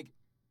 But like,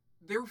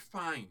 they're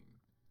fine.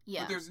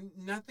 Yeah. But there's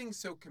nothing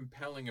so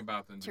compelling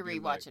about them to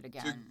rewatch it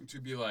again. To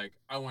be like,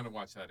 I want to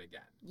watch that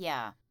again.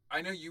 Yeah.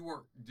 I know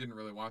you didn't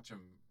really watch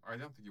them. I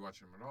don't think you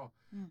watched them at all.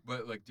 Mm.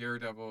 But like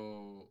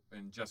Daredevil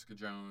and Jessica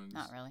Jones.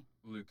 Not really.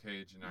 Luke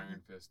Cage and mm-hmm.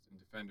 Iron Fist and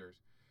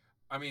Defenders.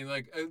 I mean,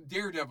 like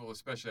Daredevil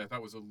especially, I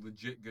thought was a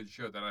legit good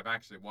show that I've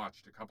actually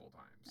watched a couple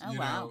times. Oh, you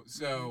wow. know?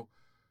 So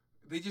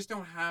mm-hmm. they just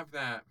don't have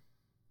that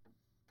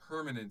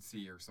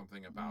permanency or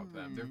something about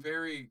them.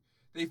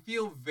 They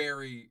feel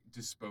very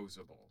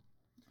disposable.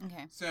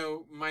 Okay.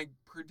 So my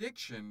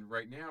prediction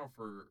right now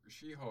for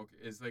She-Hulk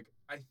is like,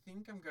 I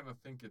think I'm going to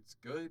think it's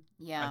good.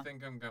 Yeah. I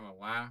think I'm going to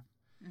laugh.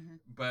 Mm-hmm.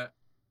 But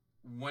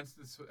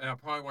and I'll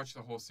probably watch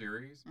the whole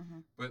series, mm-hmm.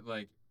 but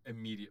like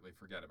immediately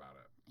forget about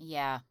it.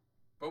 Yeah.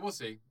 But we'll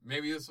see.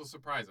 Maybe this will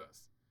surprise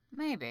us.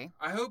 Maybe.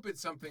 I hope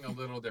it's something a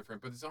little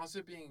different, but it's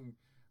also being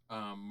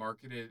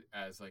marketed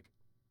as like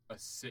a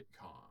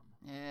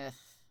sitcom. Ugh.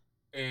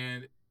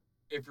 And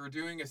if you're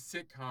doing a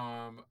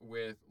sitcom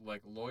with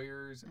like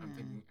lawyers, I'm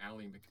thinking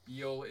Ally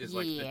McBeal is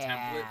like the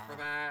template for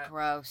that.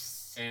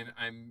 Gross.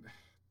 And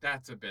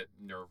that's a bit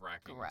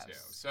nerve-wracking too.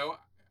 So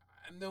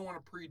I don't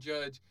want to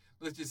prejudge.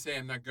 Let's just say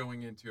I'm not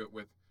going into it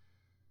with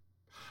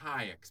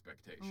high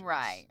expectations.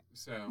 Right.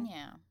 So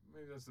yeah.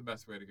 Maybe that's the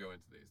best way to go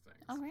into these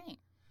things. All right.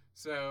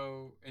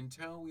 So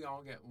until we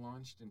all get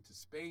launched into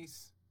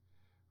space,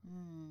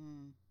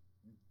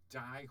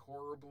 die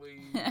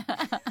horribly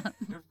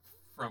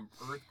from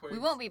earthquakes. We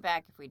won't be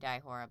back if we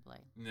die horribly.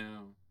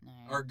 No.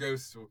 Our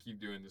ghosts will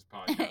keep doing this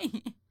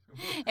podcast.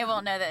 It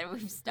won't know that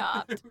we've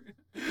stopped.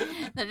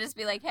 They'll just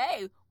be like,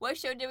 hey, what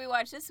show did we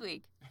watch this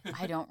week?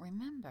 I don't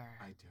remember.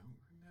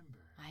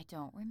 I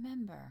don't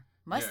remember.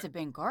 Must have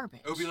been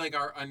garbage. It'll be like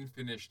our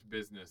unfinished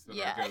business that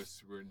our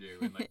ghosts would do.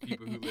 And like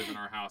people who live in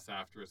our house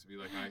after us will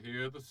be like, I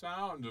hear the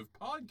sound of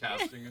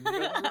podcasting in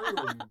the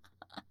other room.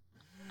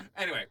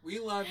 Anyway, we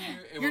love you.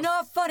 And You're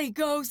not funny,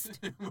 ghost.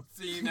 We'll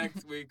see you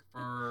next week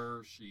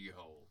for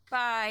She-Hulk.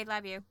 Bye.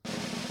 Love you.